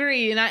 I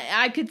agree, and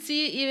I could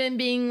see it even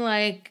being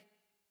like,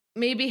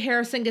 maybe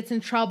Harrison gets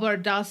in trouble or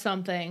does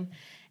something.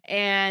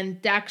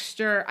 And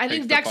Dexter, I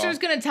think Dexter's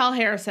going to tell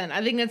Harrison.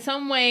 I think in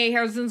some way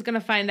Harrison's going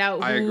to find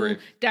out who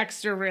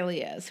Dexter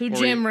really is, who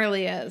Jim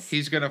really is.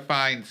 He's going to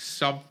find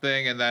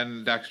something, and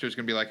then Dexter's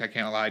going to be like, I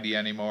can't lie to you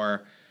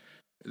anymore.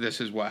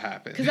 This is what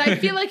happened. Because I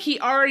feel like he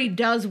already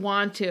does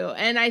want to.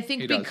 And I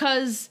think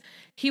because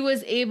he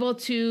was able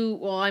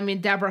to,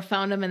 Deborah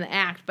found him in the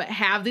act, but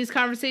have these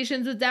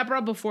conversations with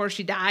Deborah before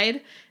she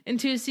died in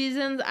 2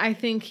 seasons, I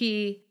think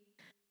he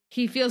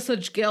he feels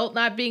such guilt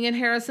not being in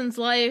Harrison's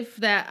life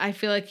that I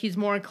feel like he's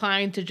more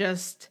inclined to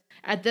just,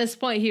 at this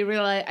point,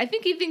 I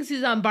think he thinks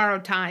he's on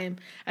borrowed time.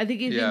 I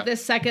think he thinks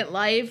this second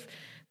life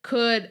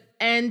could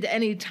end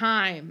any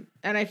time.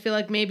 And I feel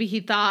like maybe he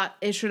thought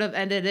it should have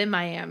ended in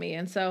Miami.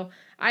 And so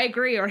I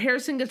agree. Or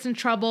Harrison gets in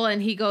trouble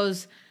and he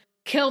goes,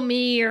 kill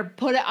me or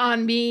put it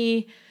on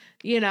me,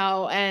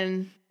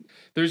 and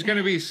there's going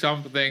to be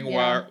something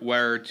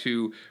where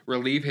to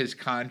relieve his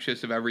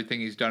conscience of everything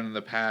he's done in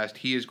the past,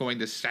 he is going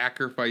to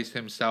sacrifice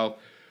himself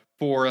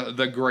for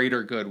the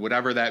greater good,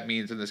 whatever that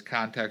means in this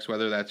context,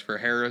 whether that's for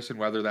Harrison,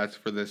 whether that's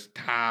for this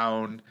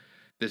town,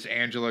 this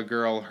Angela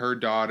girl, her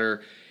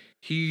daughter.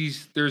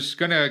 There's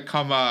going to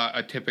come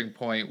a tipping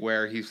point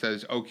where he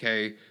says,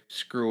 okay,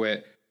 screw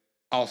it.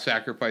 I'll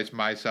sacrifice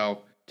myself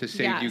to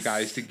save you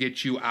guys, to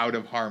get you out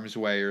of harm's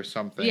way or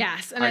something.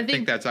 Yes. And I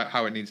think that's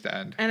how it needs to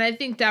end. And I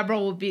think Deborah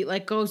will be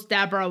like, Ghost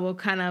Deborah will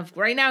kind of,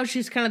 right now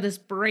she's kind of this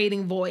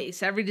berating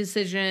voice. Every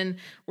decision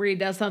where he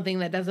does something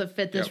that doesn't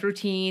fit this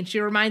routine, she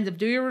reminds him,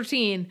 do your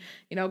routine,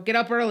 get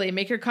up early,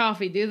 make your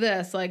coffee, do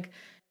this, like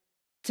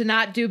to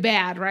not do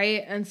bad,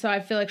 right? And so I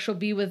feel like she'll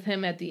be with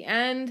him at the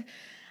end.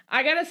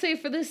 I gotta say,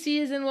 for this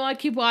season, while I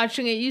keep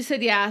watching it, you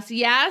said yes.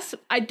 Yes.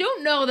 I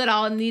don't know that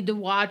I'll need to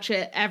watch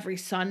it every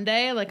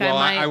Sunday.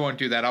 I won't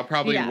do that. I'll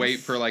probably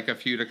wait for like a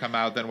few to come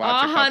out, then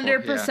watch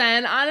 100%.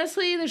 Yeah.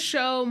 Honestly, the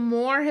show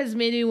more has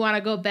made me want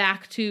to go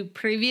back to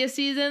previous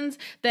seasons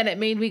than it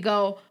made me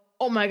go,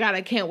 oh my God,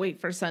 I can't wait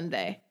for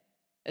Sunday.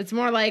 It's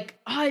more like,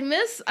 I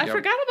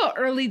forgot about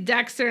early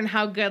Dexter and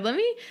how good. Let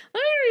me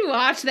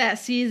rewatch that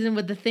season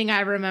with the thing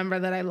I remember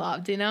that I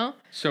loved,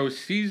 So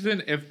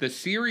if the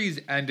series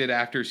ended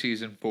after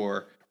season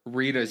 4,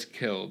 Rita's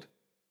killed.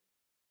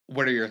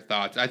 What are your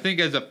thoughts? I think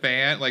as a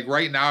fan, like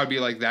right now I'd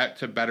be like,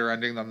 that's a better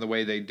ending than the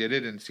way they did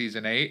it in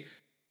season 8.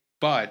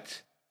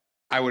 But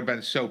I would have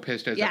been so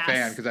pissed as a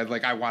fan because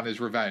I want his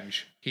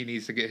revenge. He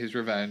needs to get his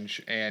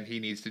revenge and he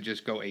needs to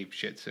just go ape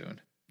shit soon.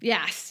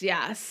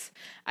 Yes.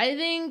 I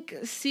think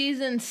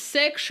season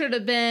 6 should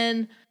have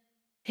been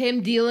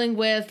him dealing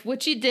with,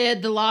 which he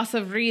did, the loss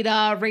of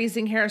Rita,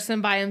 raising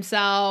Harrison by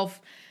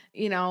himself,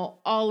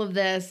 all of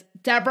this.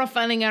 Deborah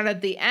finding out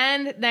at the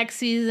end next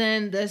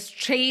season, this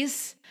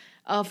chase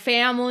of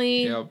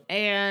family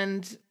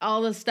and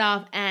all this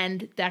stuff.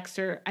 And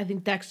Dexter, I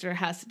think Dexter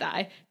has to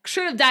die.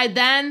 Should have died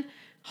then.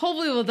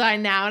 Hopefully will die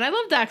now. And I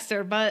love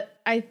Dexter,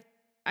 but I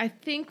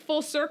think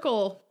full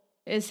circle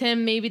is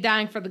him maybe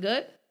dying for the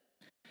good.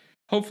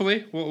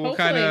 Hopefully,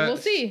 we'll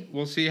see.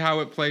 We'll see how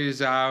it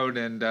plays out,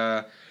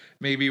 and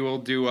maybe we'll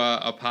do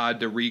a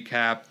pod to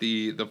recap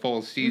the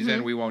full season.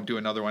 Mm-hmm. We won't do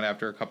another one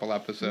after a couple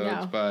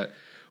episodes, but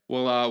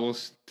we'll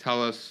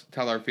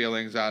tell our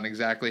feelings on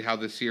exactly how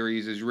the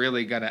series is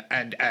really gonna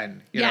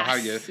end. You know how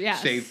you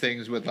save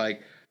things with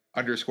like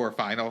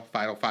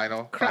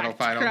 _final. Correct.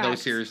 No,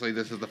 seriously,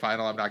 this is the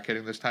final. I'm not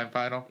kidding. This time,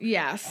 final.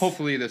 Yes.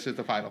 Hopefully, this is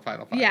the final.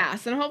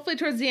 Yes, and hopefully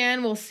towards the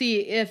end we'll see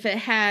if it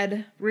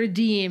had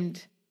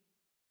redeemed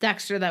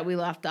Dexter that we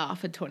left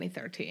off in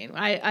 2013.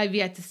 I've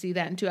yet to see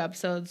that in 2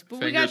 episodes, but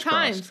we got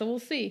time, so we'll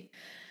see.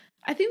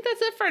 I think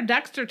that's it for a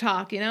Dexter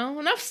talk,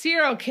 Enough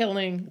serial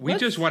killing. We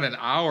just went an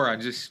hour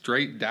on just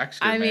straight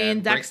Dexter,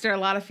 Dexter, a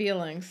lot of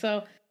feelings.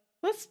 So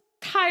let's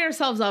tie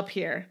ourselves up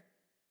here.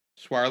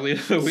 Swarley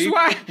of the week?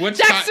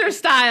 Dexter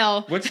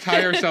style. What's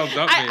tie ourselves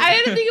up mean? I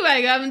had to think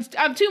about it.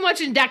 I'm too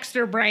much in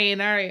Dexter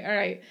brain. All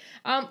right.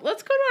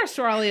 Let's go to our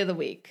Swarley of the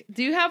week.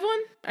 Do you have one?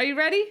 Are you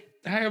ready?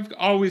 I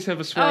always have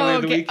a Swarley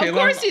of the week. Of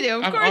course you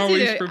do. I'm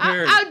always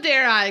prepared. How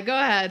dare I? Go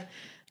ahead.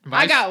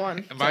 I got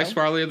one. My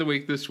Swarley of the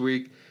week this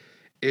week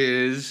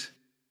is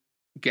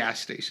gas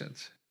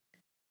stations.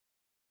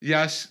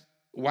 Yes.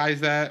 Why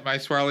is that my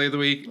Swarley of the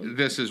week?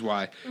 This is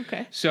why.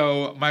 Okay.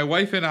 So my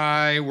wife and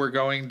I were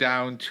going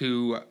down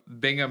to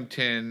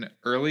Binghamton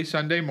early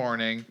Sunday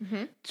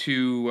morning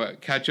to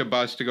catch a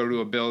bus to go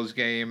to a Bills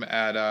game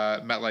at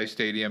MetLife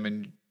Stadium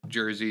in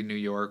Jersey, New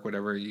York,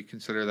 whatever you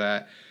consider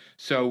that.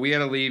 So we had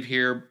to leave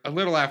here a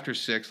little after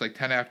 6, like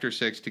 10 after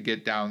 6 to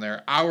get down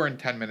there. Hour and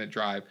 10-minute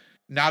drive.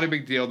 Not a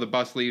big deal. The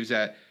bus leaves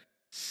at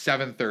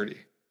 7:30.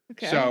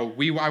 Okay. So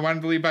I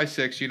wanted to leave by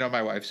 6,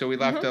 my wife. So we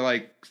left at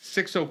like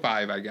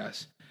 6:05, I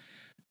guess.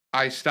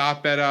 I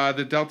stop at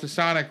the Delta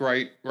Sonic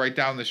right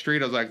down the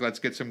street. I was like, let's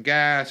get some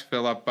gas,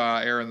 fill up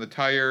air in the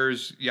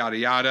tires, yada,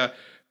 yada.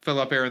 Fill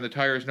up air in the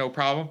tires, no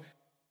problem.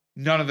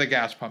 None of the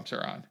gas pumps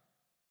are on.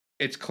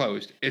 It's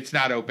closed. It's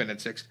not open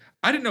at 6.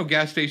 I didn't know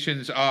gas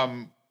stations,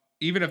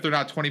 even if they're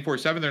not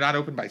 24/7, they're not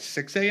open by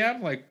 6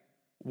 a.m. Like,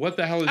 what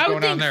the hell is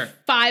going on there?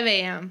 5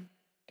 a.m.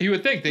 You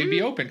would think they'd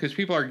be open because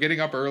people are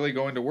getting up early,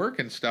 going to work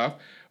and stuff.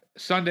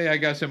 Sunday, I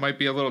guess it might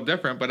be a little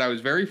different, but I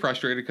was very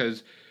frustrated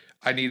because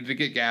I needed to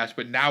get gas,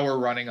 but now we're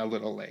running a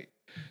little late.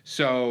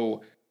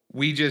 So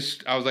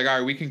I was like, all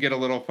right, we can get a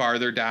little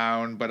farther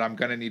down, but I'm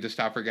going to need to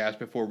stop for gas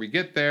before we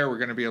get there. We're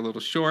going to be a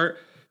little short.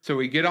 So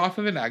we get off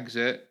of an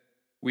exit.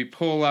 We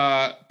pull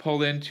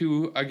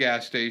into a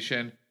gas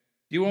station.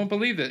 You won't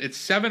believe it. It's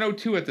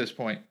 7:02 at this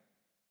point.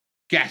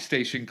 Gas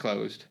station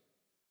closed.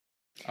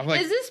 I'm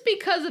like, is this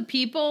because of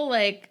people?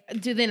 Like,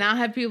 do they not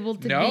have people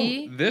to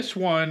be? No, this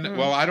one,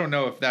 well, I don't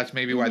know if that's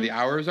maybe why the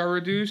hours are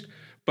reduced,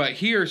 but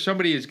here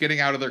somebody is getting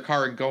out of their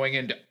car and going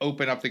in to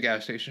open up the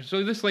gas station.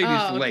 So this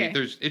lady's late.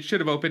 It should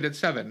have opened at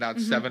 7, not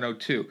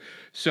 7:02.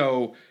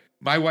 So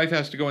my wife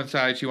has to go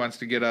inside. She wants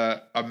to get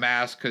a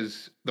mask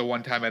because the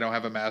one time I don't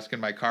have a mask in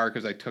my car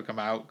because I took them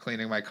out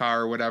cleaning my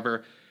car or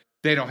whatever.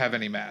 They don't have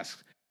any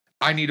masks.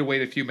 I need to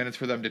wait a few minutes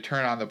for them to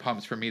turn on the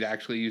pumps for me to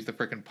actually use the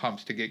freaking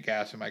pumps to get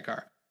gas in my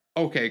car.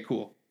 Okay,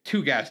 cool.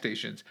 2 gas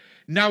stations.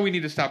 Now we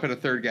need to stop at a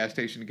third gas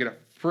station to get a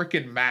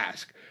freaking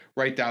mask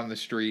right down the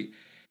street.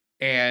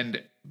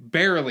 And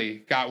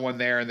barely got one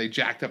there, and they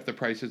jacked up the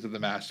prices of the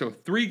mask. So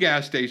 3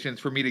 gas stations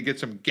for me to get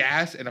some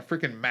gas and a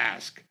freaking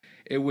mask.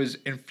 It was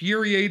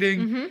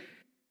infuriating.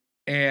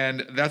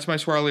 And that's my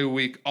Swirly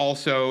week.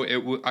 Also,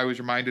 I was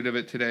reminded of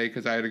it today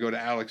because I had to go to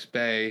Alex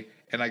Bay,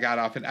 and I got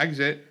off an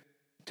exit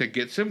to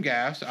get some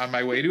gas on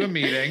my way to a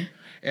meeting.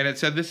 And it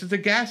said, this is a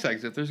gas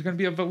exit. There's going to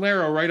be a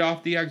Valero right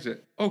off the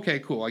exit. Okay,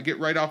 cool. I get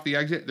right off the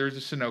exit. There's a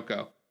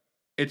Sunoco.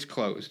 It's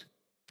closed.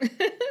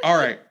 All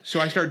right. So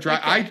I start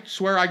driving. Okay. I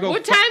swear I go.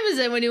 What time is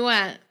it when you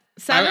went?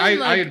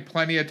 7? I had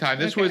plenty of time.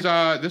 This was,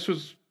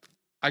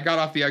 I got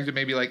off the exit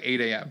maybe like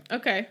 8 a.m.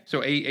 Okay. So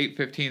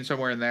 8:15,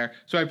 somewhere in there.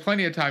 So I had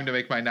plenty of time to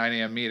make my 9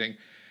 a.m. meeting.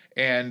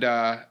 And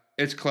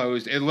it's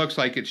closed. It looks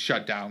like it's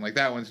shut down. Like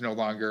that one's no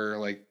longer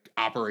like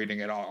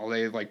operating at all.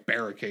 They have like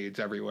barricades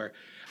everywhere.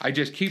 I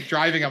just keep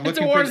driving. It's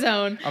a war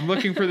zone. I'm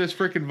looking for this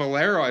freaking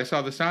Valero I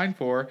saw the sign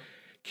for.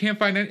 Can't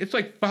find it. It's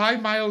like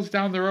 5 miles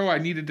down the road. I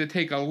needed to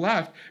take a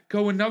left,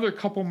 go another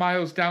couple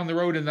miles down the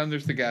road, and then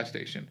there's the gas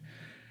station.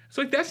 It's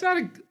like, that's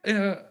not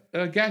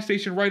a gas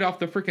station right off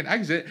the freaking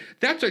exit.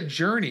 That's a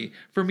journey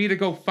for me to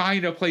go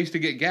find a place to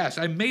get gas.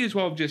 I may as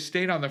well have just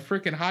stayed on the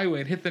freaking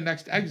highway and hit the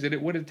next exit.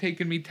 It would have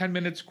taken me 10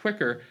 minutes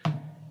quicker.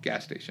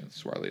 Gas station,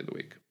 Swirly of the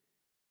week.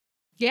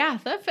 Yeah,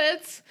 that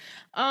fits.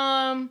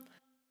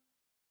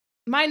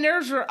 My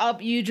nerves were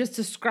up you just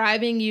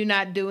describing you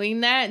not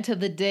doing that until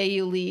the day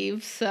you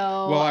leave.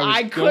 So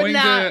I could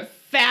not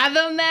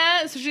fathom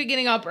that, especially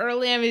getting up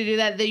early having to do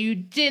that you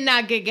did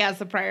not get gas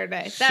the prior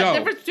day. That's the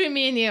difference between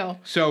me and you.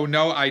 So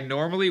no, I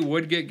normally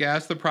would get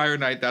gas the prior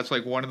night. That's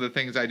like one of the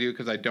things I do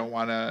because I don't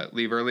want to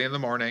leave early in the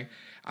morning.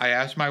 I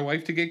asked my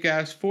wife to get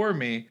gas for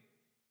me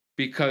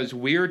because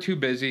we are too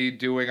busy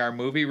doing our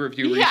movie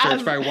review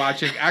research by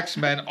watching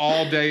X-Men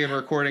all day and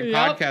recording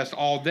podcasts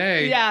all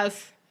day.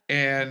 Yes.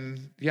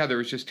 And yeah, there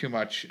was just too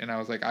much. And I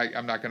was like,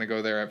 I'm not going to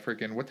go there at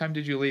freaking, what time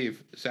did you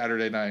leave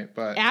Saturday night?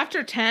 But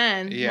after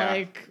 10,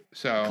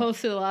 so close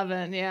to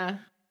 11. Yeah.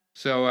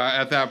 So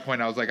at that point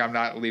I was like, I'm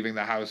not leaving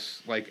the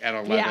house like at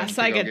 11. Yes,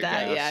 I get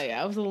that. Gas.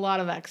 Yeah. It was a lot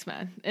of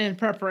X-Men in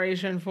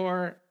preparation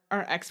for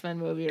our X-Men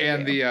movie review.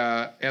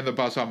 And the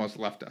bus almost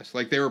left us.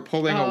 Like they were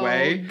pulling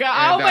away.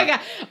 God. And, my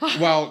God.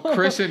 Well,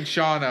 Chris and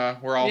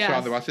Shauna were also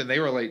on the bus and they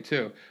were late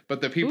too. But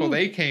the people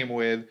they came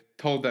with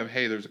told them,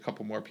 hey, there's a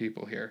couple more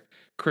people here.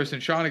 Chris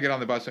and Shauna get on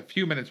the bus a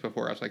few minutes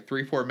before us, like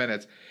 3-4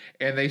 minutes,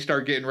 and they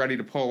start getting ready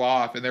to pull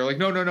off. And they're like,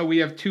 no, we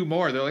have 2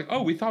 more. They're like,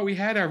 oh, we thought we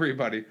had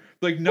everybody.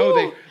 Like,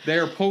 no,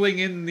 they're pulling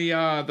in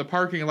the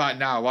parking lot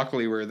now.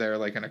 Luckily, we're there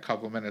like in a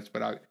couple of minutes.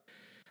 But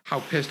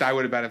how pissed I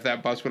would have been if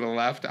that bus would have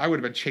left. I would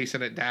have been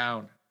chasing it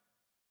down.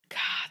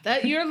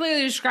 God, you're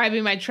literally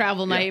describing my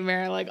travel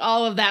nightmare. Like,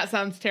 all of that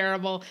sounds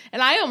terrible. And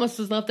I almost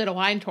was left at a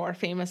wine tour,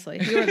 famously.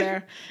 You were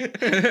there.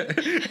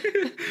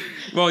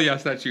 Well,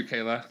 yes, that's you,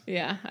 Kayla.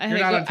 Yeah. I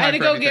had to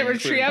go get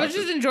retreat. I was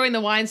just enjoying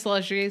the wine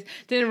slushies.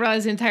 Didn't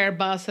realize the entire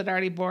bus had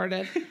already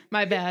boarded.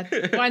 My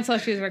bad. Wine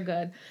slushies are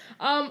good.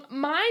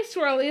 My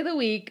Swirly of the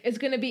week is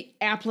going to be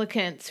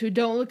applicants who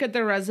don't look at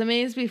their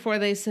resumes before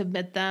they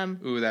submit them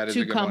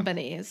to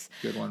companies.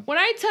 Good one. When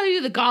I tell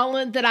you the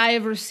gauntlet that I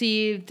have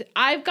received,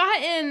 I've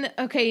gotten,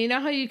 you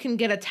know how you can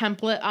get a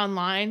template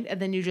online and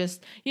then you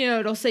just,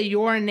 it'll say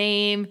your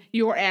name,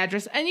 your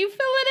address, and you fill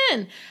it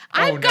in.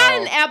 I've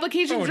gotten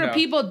applications where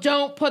people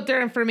don't put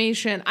their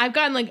information. I've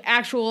gotten like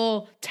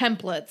actual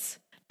templates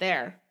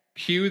there.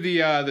 Cue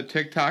the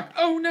TikTok.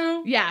 Oh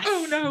no! Yes.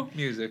 Oh no!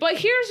 Music. But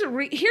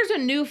here's a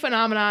new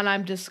phenomenon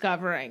I'm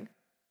discovering: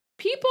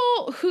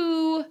 people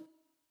who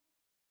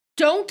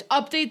don't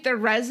update their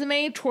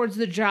resume towards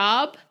the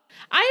job.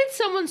 I had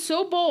someone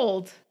so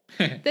bold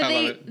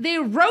that they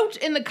wrote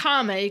in the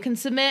comment. You can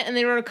submit, and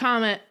they wrote a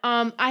comment.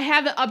 I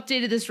haven't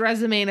updated this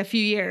resume in a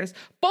few years.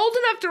 Bold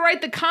enough to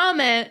write the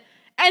comment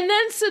and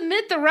then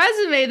submit the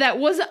resume that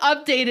wasn't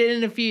updated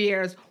in a few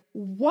years.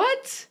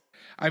 What?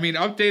 I mean,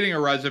 updating a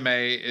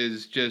resume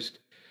is just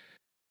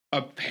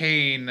a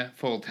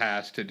painful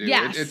task to do.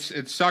 Yes.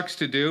 It sucks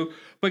to do,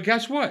 but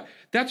guess what?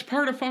 That's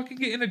part of fucking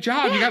getting a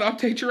job. You got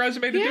to update your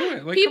resume to do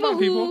it. Like, people come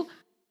on, people. Who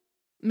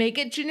make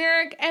it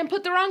generic and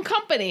put the wrong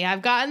company.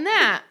 I've gotten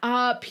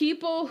that.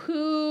 People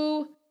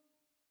who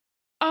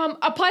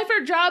apply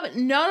for a job,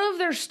 none of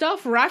their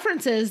stuff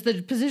references the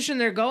position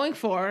they're going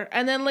for,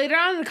 and then later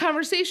on in the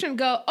conversation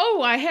go,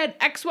 oh, I had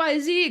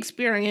XYZ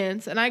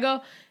experience, and I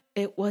go,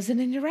 it wasn't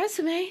in your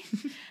resume.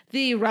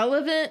 The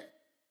relevant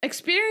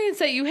experience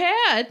that you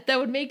had that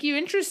would make you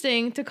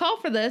interesting to call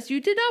for this, you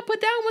did not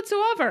put down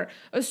whatsoever,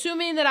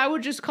 assuming that I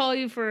would just call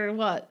you for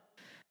what?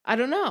 I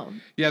don't know.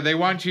 Yeah, they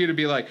want you to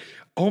be like,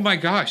 oh my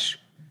gosh,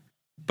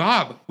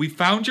 Bob, we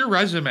found your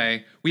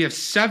resume. We have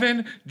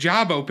 7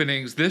 job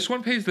openings. This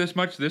one pays this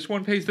much. This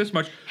one pays this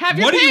much.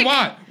 What do you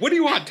want? What do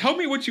you want? Tell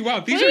me what you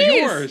want. These are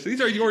yours.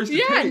 These are yours to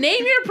take.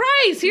 Name your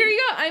price. Here you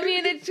go. I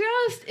mean, it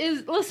just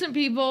is. Listen,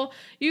 people,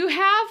 you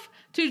have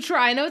to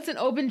try. I know it's an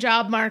open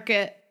job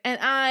market, and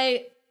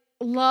I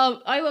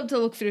love to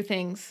look through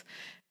things.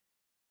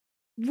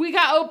 We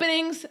got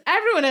openings.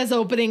 Everyone has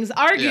openings.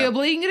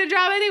 Arguably, you can get a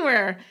job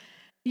anywhere.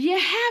 You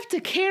have to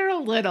care a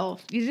little.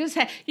 You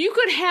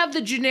could have the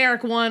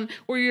generic one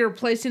where you're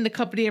replacing the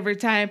company every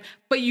time,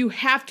 but you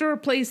have to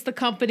replace the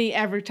company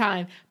every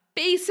time.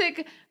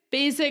 Basic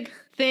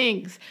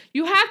things.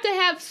 You have to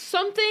have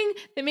something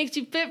that makes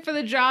you fit for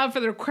the job, for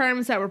the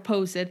requirements that were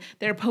posted.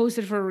 They're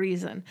posted for a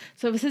reason.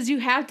 So if it says you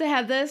have to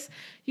have this,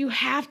 you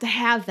have to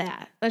have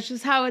that. That's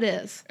just how it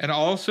is. And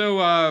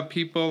also,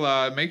 people,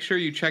 make sure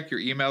you check your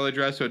email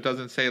address so it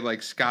doesn't say like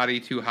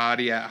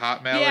Scotty2Hottie at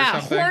Hotmail or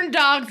something. Yeah,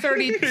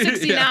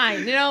 horndog3069. Yeah.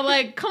 You know,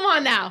 like, come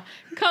on now.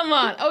 Come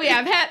on. Oh yeah,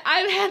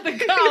 I've had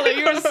the caller.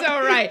 You're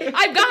so right.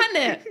 I've gotten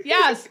it.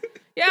 Yes.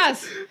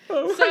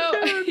 Oh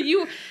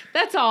so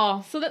that's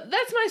all. So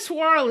that's my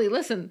swirly.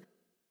 Listen,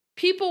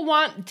 people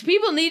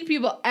need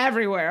people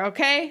everywhere.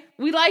 Okay,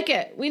 we like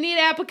it. We need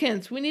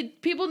applicants.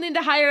 People need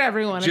to hire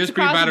everyone. Just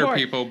be better,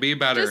 people. Be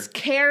better. Just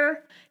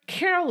care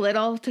a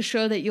little to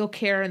show that you'll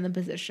care in the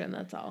position.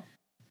 That's all.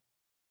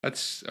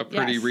 That's a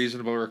pretty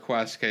reasonable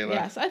request, Kayla.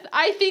 Yes,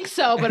 I think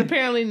so, but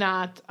apparently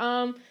not.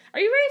 Are you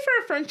ready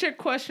for a friendship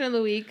question of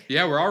the week?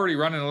 Yeah, we're already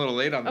running a little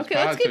late on this.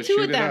 Okay, let's get to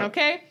it then.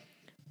 Okay.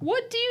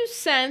 What do you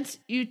sense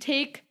you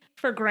take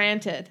for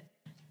granted?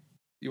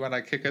 You want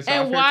to kick us off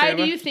And here, why Kayla?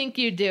 do you think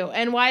you do?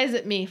 And why is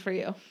it me for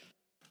you?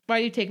 Why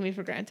do you take me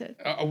for granted?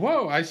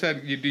 Whoa, I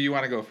said, do you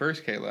want to go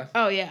first, Kayla?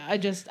 Oh, yeah.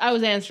 I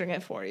was answering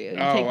it for you.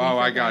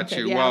 I got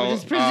you. Yeah, well, I was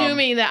just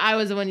presuming that I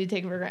was the one you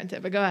take for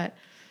granted, but go ahead.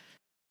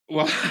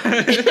 Well,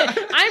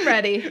 I'm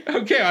ready.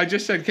 Okay, I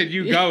just said, can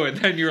you go? And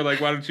then you were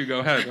like, why don't you go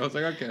ahead? I was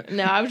like, okay.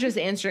 No, I was just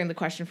answering the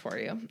question for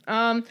you.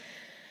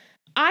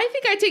 I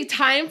think I take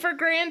time for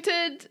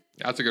granted.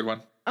 That's a good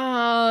one. It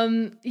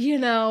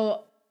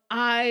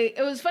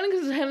was funny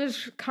because I was having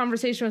this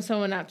conversation with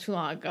someone not too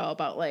long ago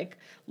about like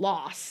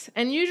loss.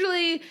 And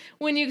usually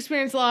when you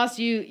experience loss,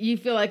 you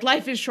feel like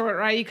life is short,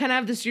 right? You kind of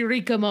have this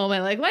eureka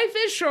moment, like life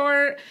is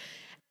short.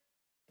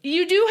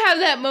 You do have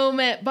that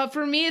moment, but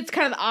for me, it's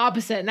kind of the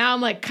opposite. Now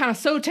I'm like kind of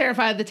so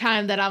terrified at the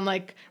time that I'm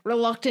like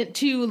reluctant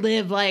to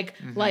live like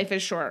life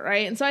is short,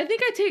 right? And so I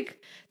think I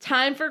take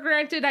time for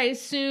granted. I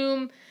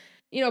assume,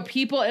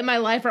 people in my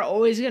life are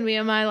always going to be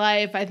in my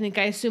life. I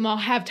assume I'll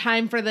have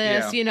time for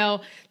this,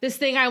 this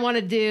thing I want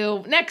to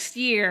do next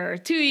year,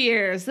 2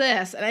 years,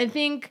 this. And I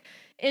think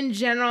in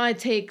general, I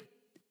take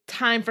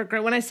time for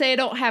granted. When I say I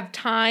don't have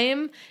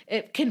time,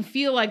 it can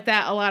feel like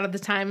that a lot of the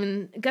time.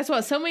 And guess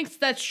what? Some weeks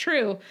that's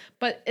true,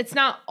 but it's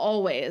not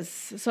always.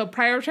 So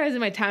prioritizing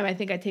my time, I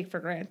think I take for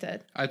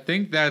granted. I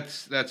think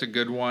that's a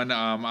good one.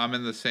 I'm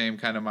in the same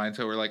kind of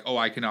mindset where like, oh,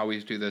 I can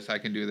always do this. I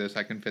can do this.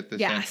 I can fit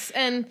this in. Yes.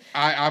 And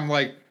I'm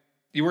like,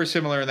 you were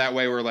similar in that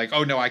way where like,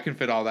 oh no, I can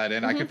fit all that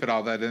in. I can fit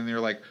all that in. And you're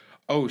like,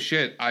 oh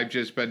shit, I've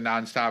just been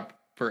nonstop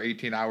for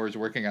 18 hours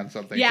working on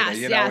something. Yes,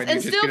 today, yes.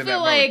 And still feel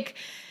like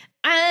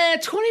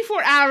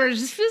 24 hours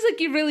just feels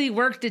like you really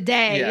worked a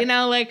day,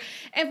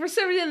 and for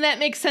some reason that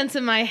makes sense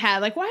in my head.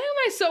 Like, why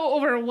am I so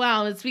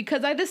overwhelmed? It's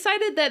because I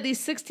decided that these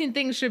 16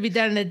 things should be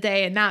done in a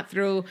day and not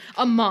through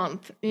a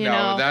month,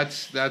 know?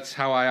 That's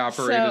how I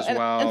operate as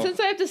well. And since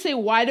I have to say,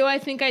 why do I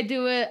think I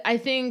do it? I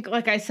think,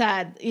 like I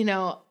said,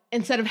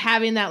 instead of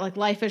having that like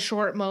life is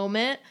short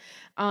moment,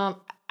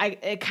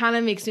 it kind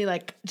of makes me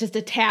like just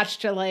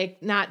attached to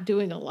like not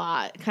doing a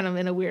lot, kind of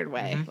in a weird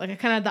way. Like I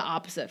kind of the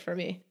opposite for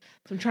me.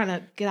 So I'm trying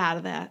to get out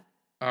of that.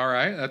 All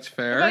right, that's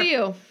fair. What about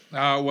you?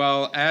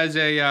 Well, as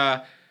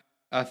a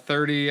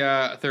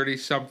 30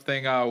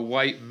 something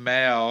white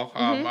male,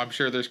 I'm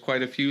sure there's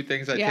quite a few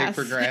things I take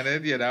for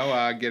granted.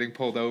 Getting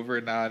pulled over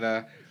and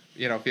not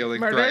feeling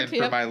murdered,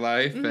 threatened for my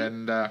life,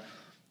 and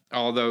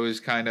all those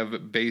kind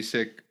of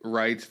basic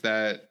rights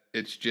that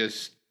it's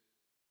just,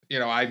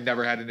 I've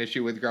never had an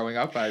issue with growing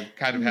up. I've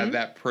kind of had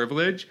that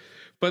privilege.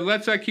 But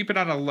let's keep it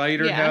on a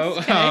lighter note.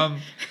 Okay.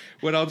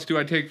 What else do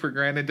I take for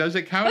granted? Does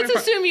it count? Let's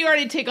assume you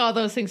already take all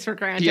those things for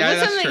granted. Yeah,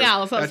 What's something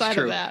else outside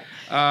of that?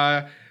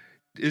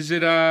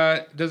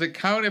 Does it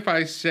count if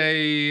I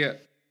say,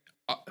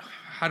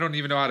 I don't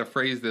even know how to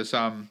phrase this,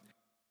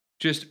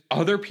 just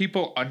other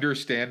people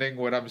understanding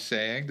what I'm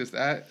saying? Does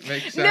that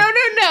make sense?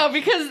 No,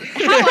 because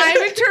how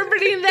I'm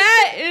interpreting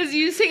that is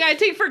you saying I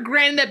take for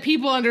granted that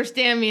people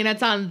understand me and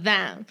it's on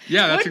them.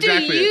 Yeah, that's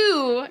exactly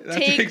it. What do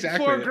you take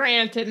for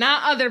granted,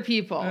 not other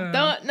people? I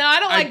don't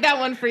like that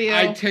one for you.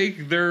 I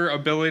take their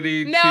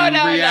ability to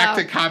react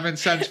to common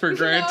sense for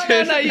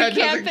granted. No, you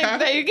can't think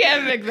that. You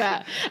can't think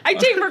that. I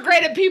take for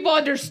granted people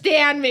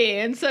understand me,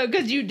 and so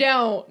because you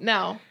don't,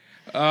 no.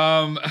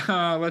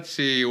 Let's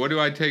see. What do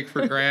I take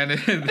for granted?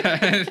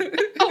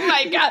 Oh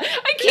my God.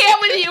 I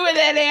can't with you with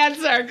that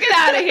answer. Get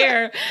out of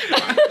here.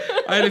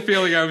 I had a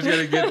feeling I was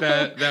going to get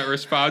that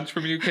response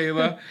from you,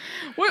 Kayla.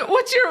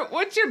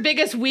 What's your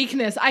biggest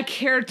weakness? I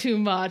care too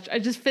much. I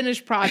just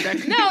finished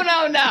projects.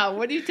 No.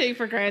 What do you take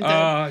for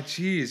granted?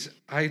 Geez.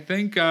 I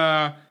think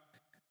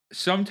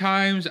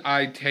sometimes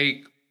I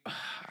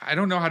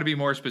don't know how to be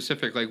more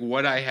specific, like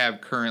what I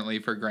have currently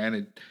for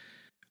granted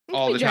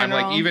all the time.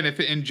 Like even if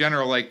in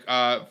general, like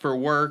for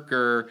work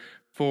or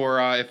for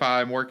if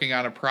I'm working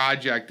on a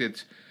project,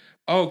 it's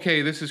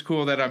okay, this is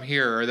cool that I'm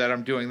here or that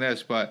I'm doing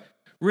this, but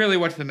really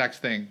what's the next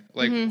thing?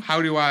 Like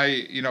how do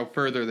I,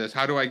 further this?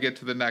 How do I get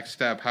to the next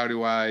step? How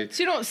do I...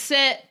 So you don't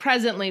sit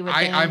presently with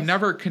things. I'm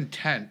never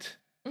content.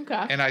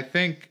 Okay. And I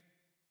think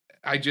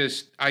I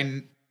just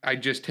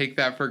take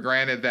that for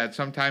granted that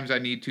sometimes I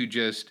need to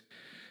just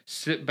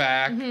sit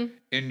back,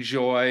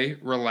 enjoy,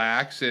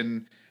 relax,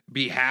 and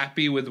be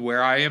happy with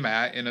where I am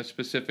at in a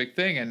specific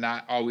thing and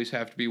not always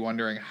have to be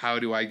wondering how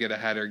do I get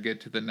ahead or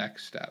get to the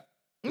next step.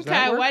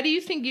 Okay, why do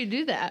you think you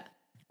do that?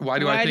 Why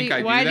do I do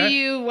that? Why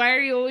are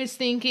you always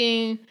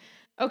thinking,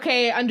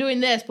 okay, I'm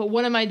doing this, but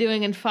what am I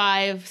doing in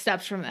 5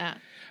 steps from that?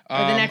 Or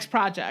the next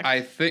project?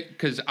 I think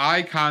because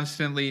I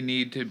constantly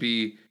need to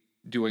be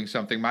doing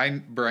something. My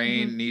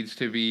brain needs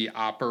to be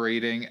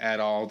operating at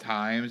all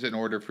times in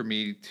order for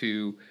me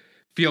to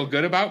feel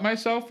good about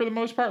myself for the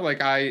most part.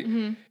 Like I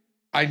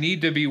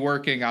need to be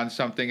working on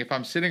something. If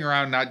I'm sitting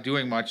around not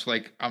doing much,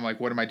 like I'm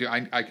like, what am I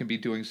doing? I can be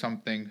doing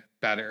something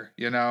better,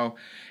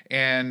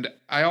 And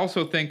I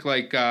also think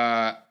like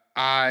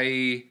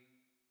I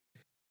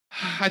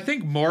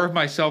think more of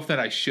myself than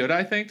I should,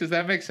 I think. Does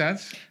that make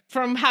sense?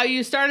 From how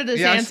you started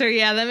this answer,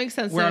 yeah, that makes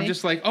sense. Where I'm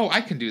just like, oh,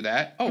 I can do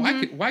that. Oh, I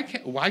could.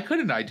 Why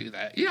couldn't I do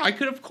that? Yeah, I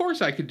could. Of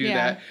course, I could do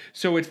that.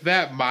 So it's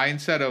that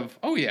mindset of,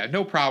 oh yeah,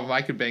 no problem.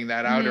 I could bang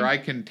that out, or I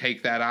can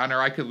take that on, or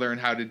I could learn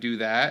how to do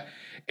that.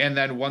 And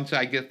then once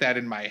I get that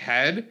in my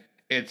head,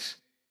 it's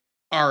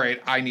all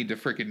right. I need to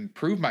freaking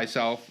prove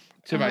myself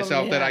to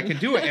myself that I can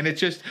do it, and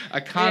it's just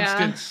a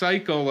constant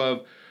cycle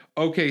of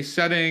okay,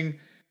 setting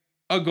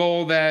a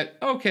goal that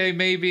okay,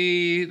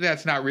 maybe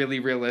that's not really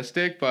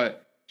realistic, but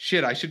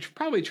shit, I should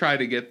probably try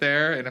to get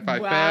there. And if I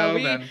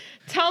fail, then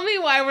tell me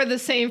why we're the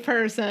same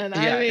person.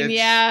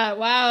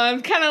 Wow.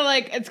 I'm kind of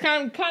like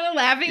kind of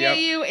laughing at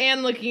you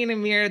and looking in a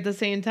mirror at the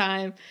same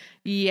time.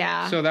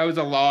 Yeah. So that was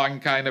a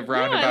long kind of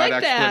roundabout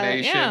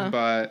explanation,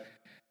 but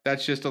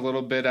that's just a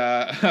little bit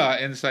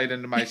insight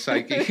into my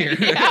psyche here.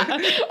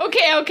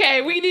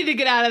 Okay. We need to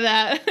get out of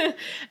that.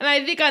 And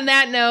I think on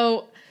that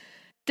note,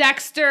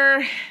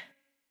 Dexter,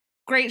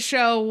 great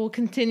show. We'll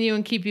continue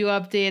and keep you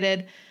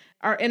updated.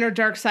 Our inner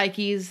dark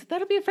psyches.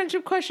 That'll be a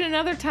friendship question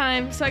another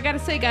time. So I gotta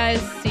say,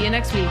 guys, see you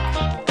next week.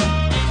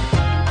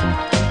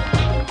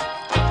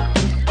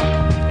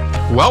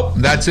 Well,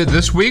 that's it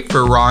this week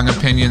for Wrong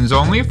Opinions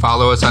Only.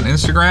 Follow us on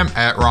Instagram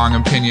at Wrong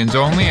Opinions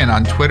Only and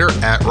on Twitter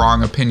at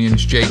Wrong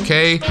Opinions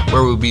JK,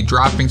 where we'll be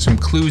dropping some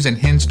clues and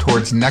hints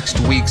towards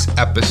next week's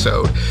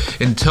episode.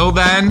 Until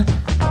then,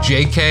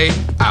 JK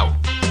out.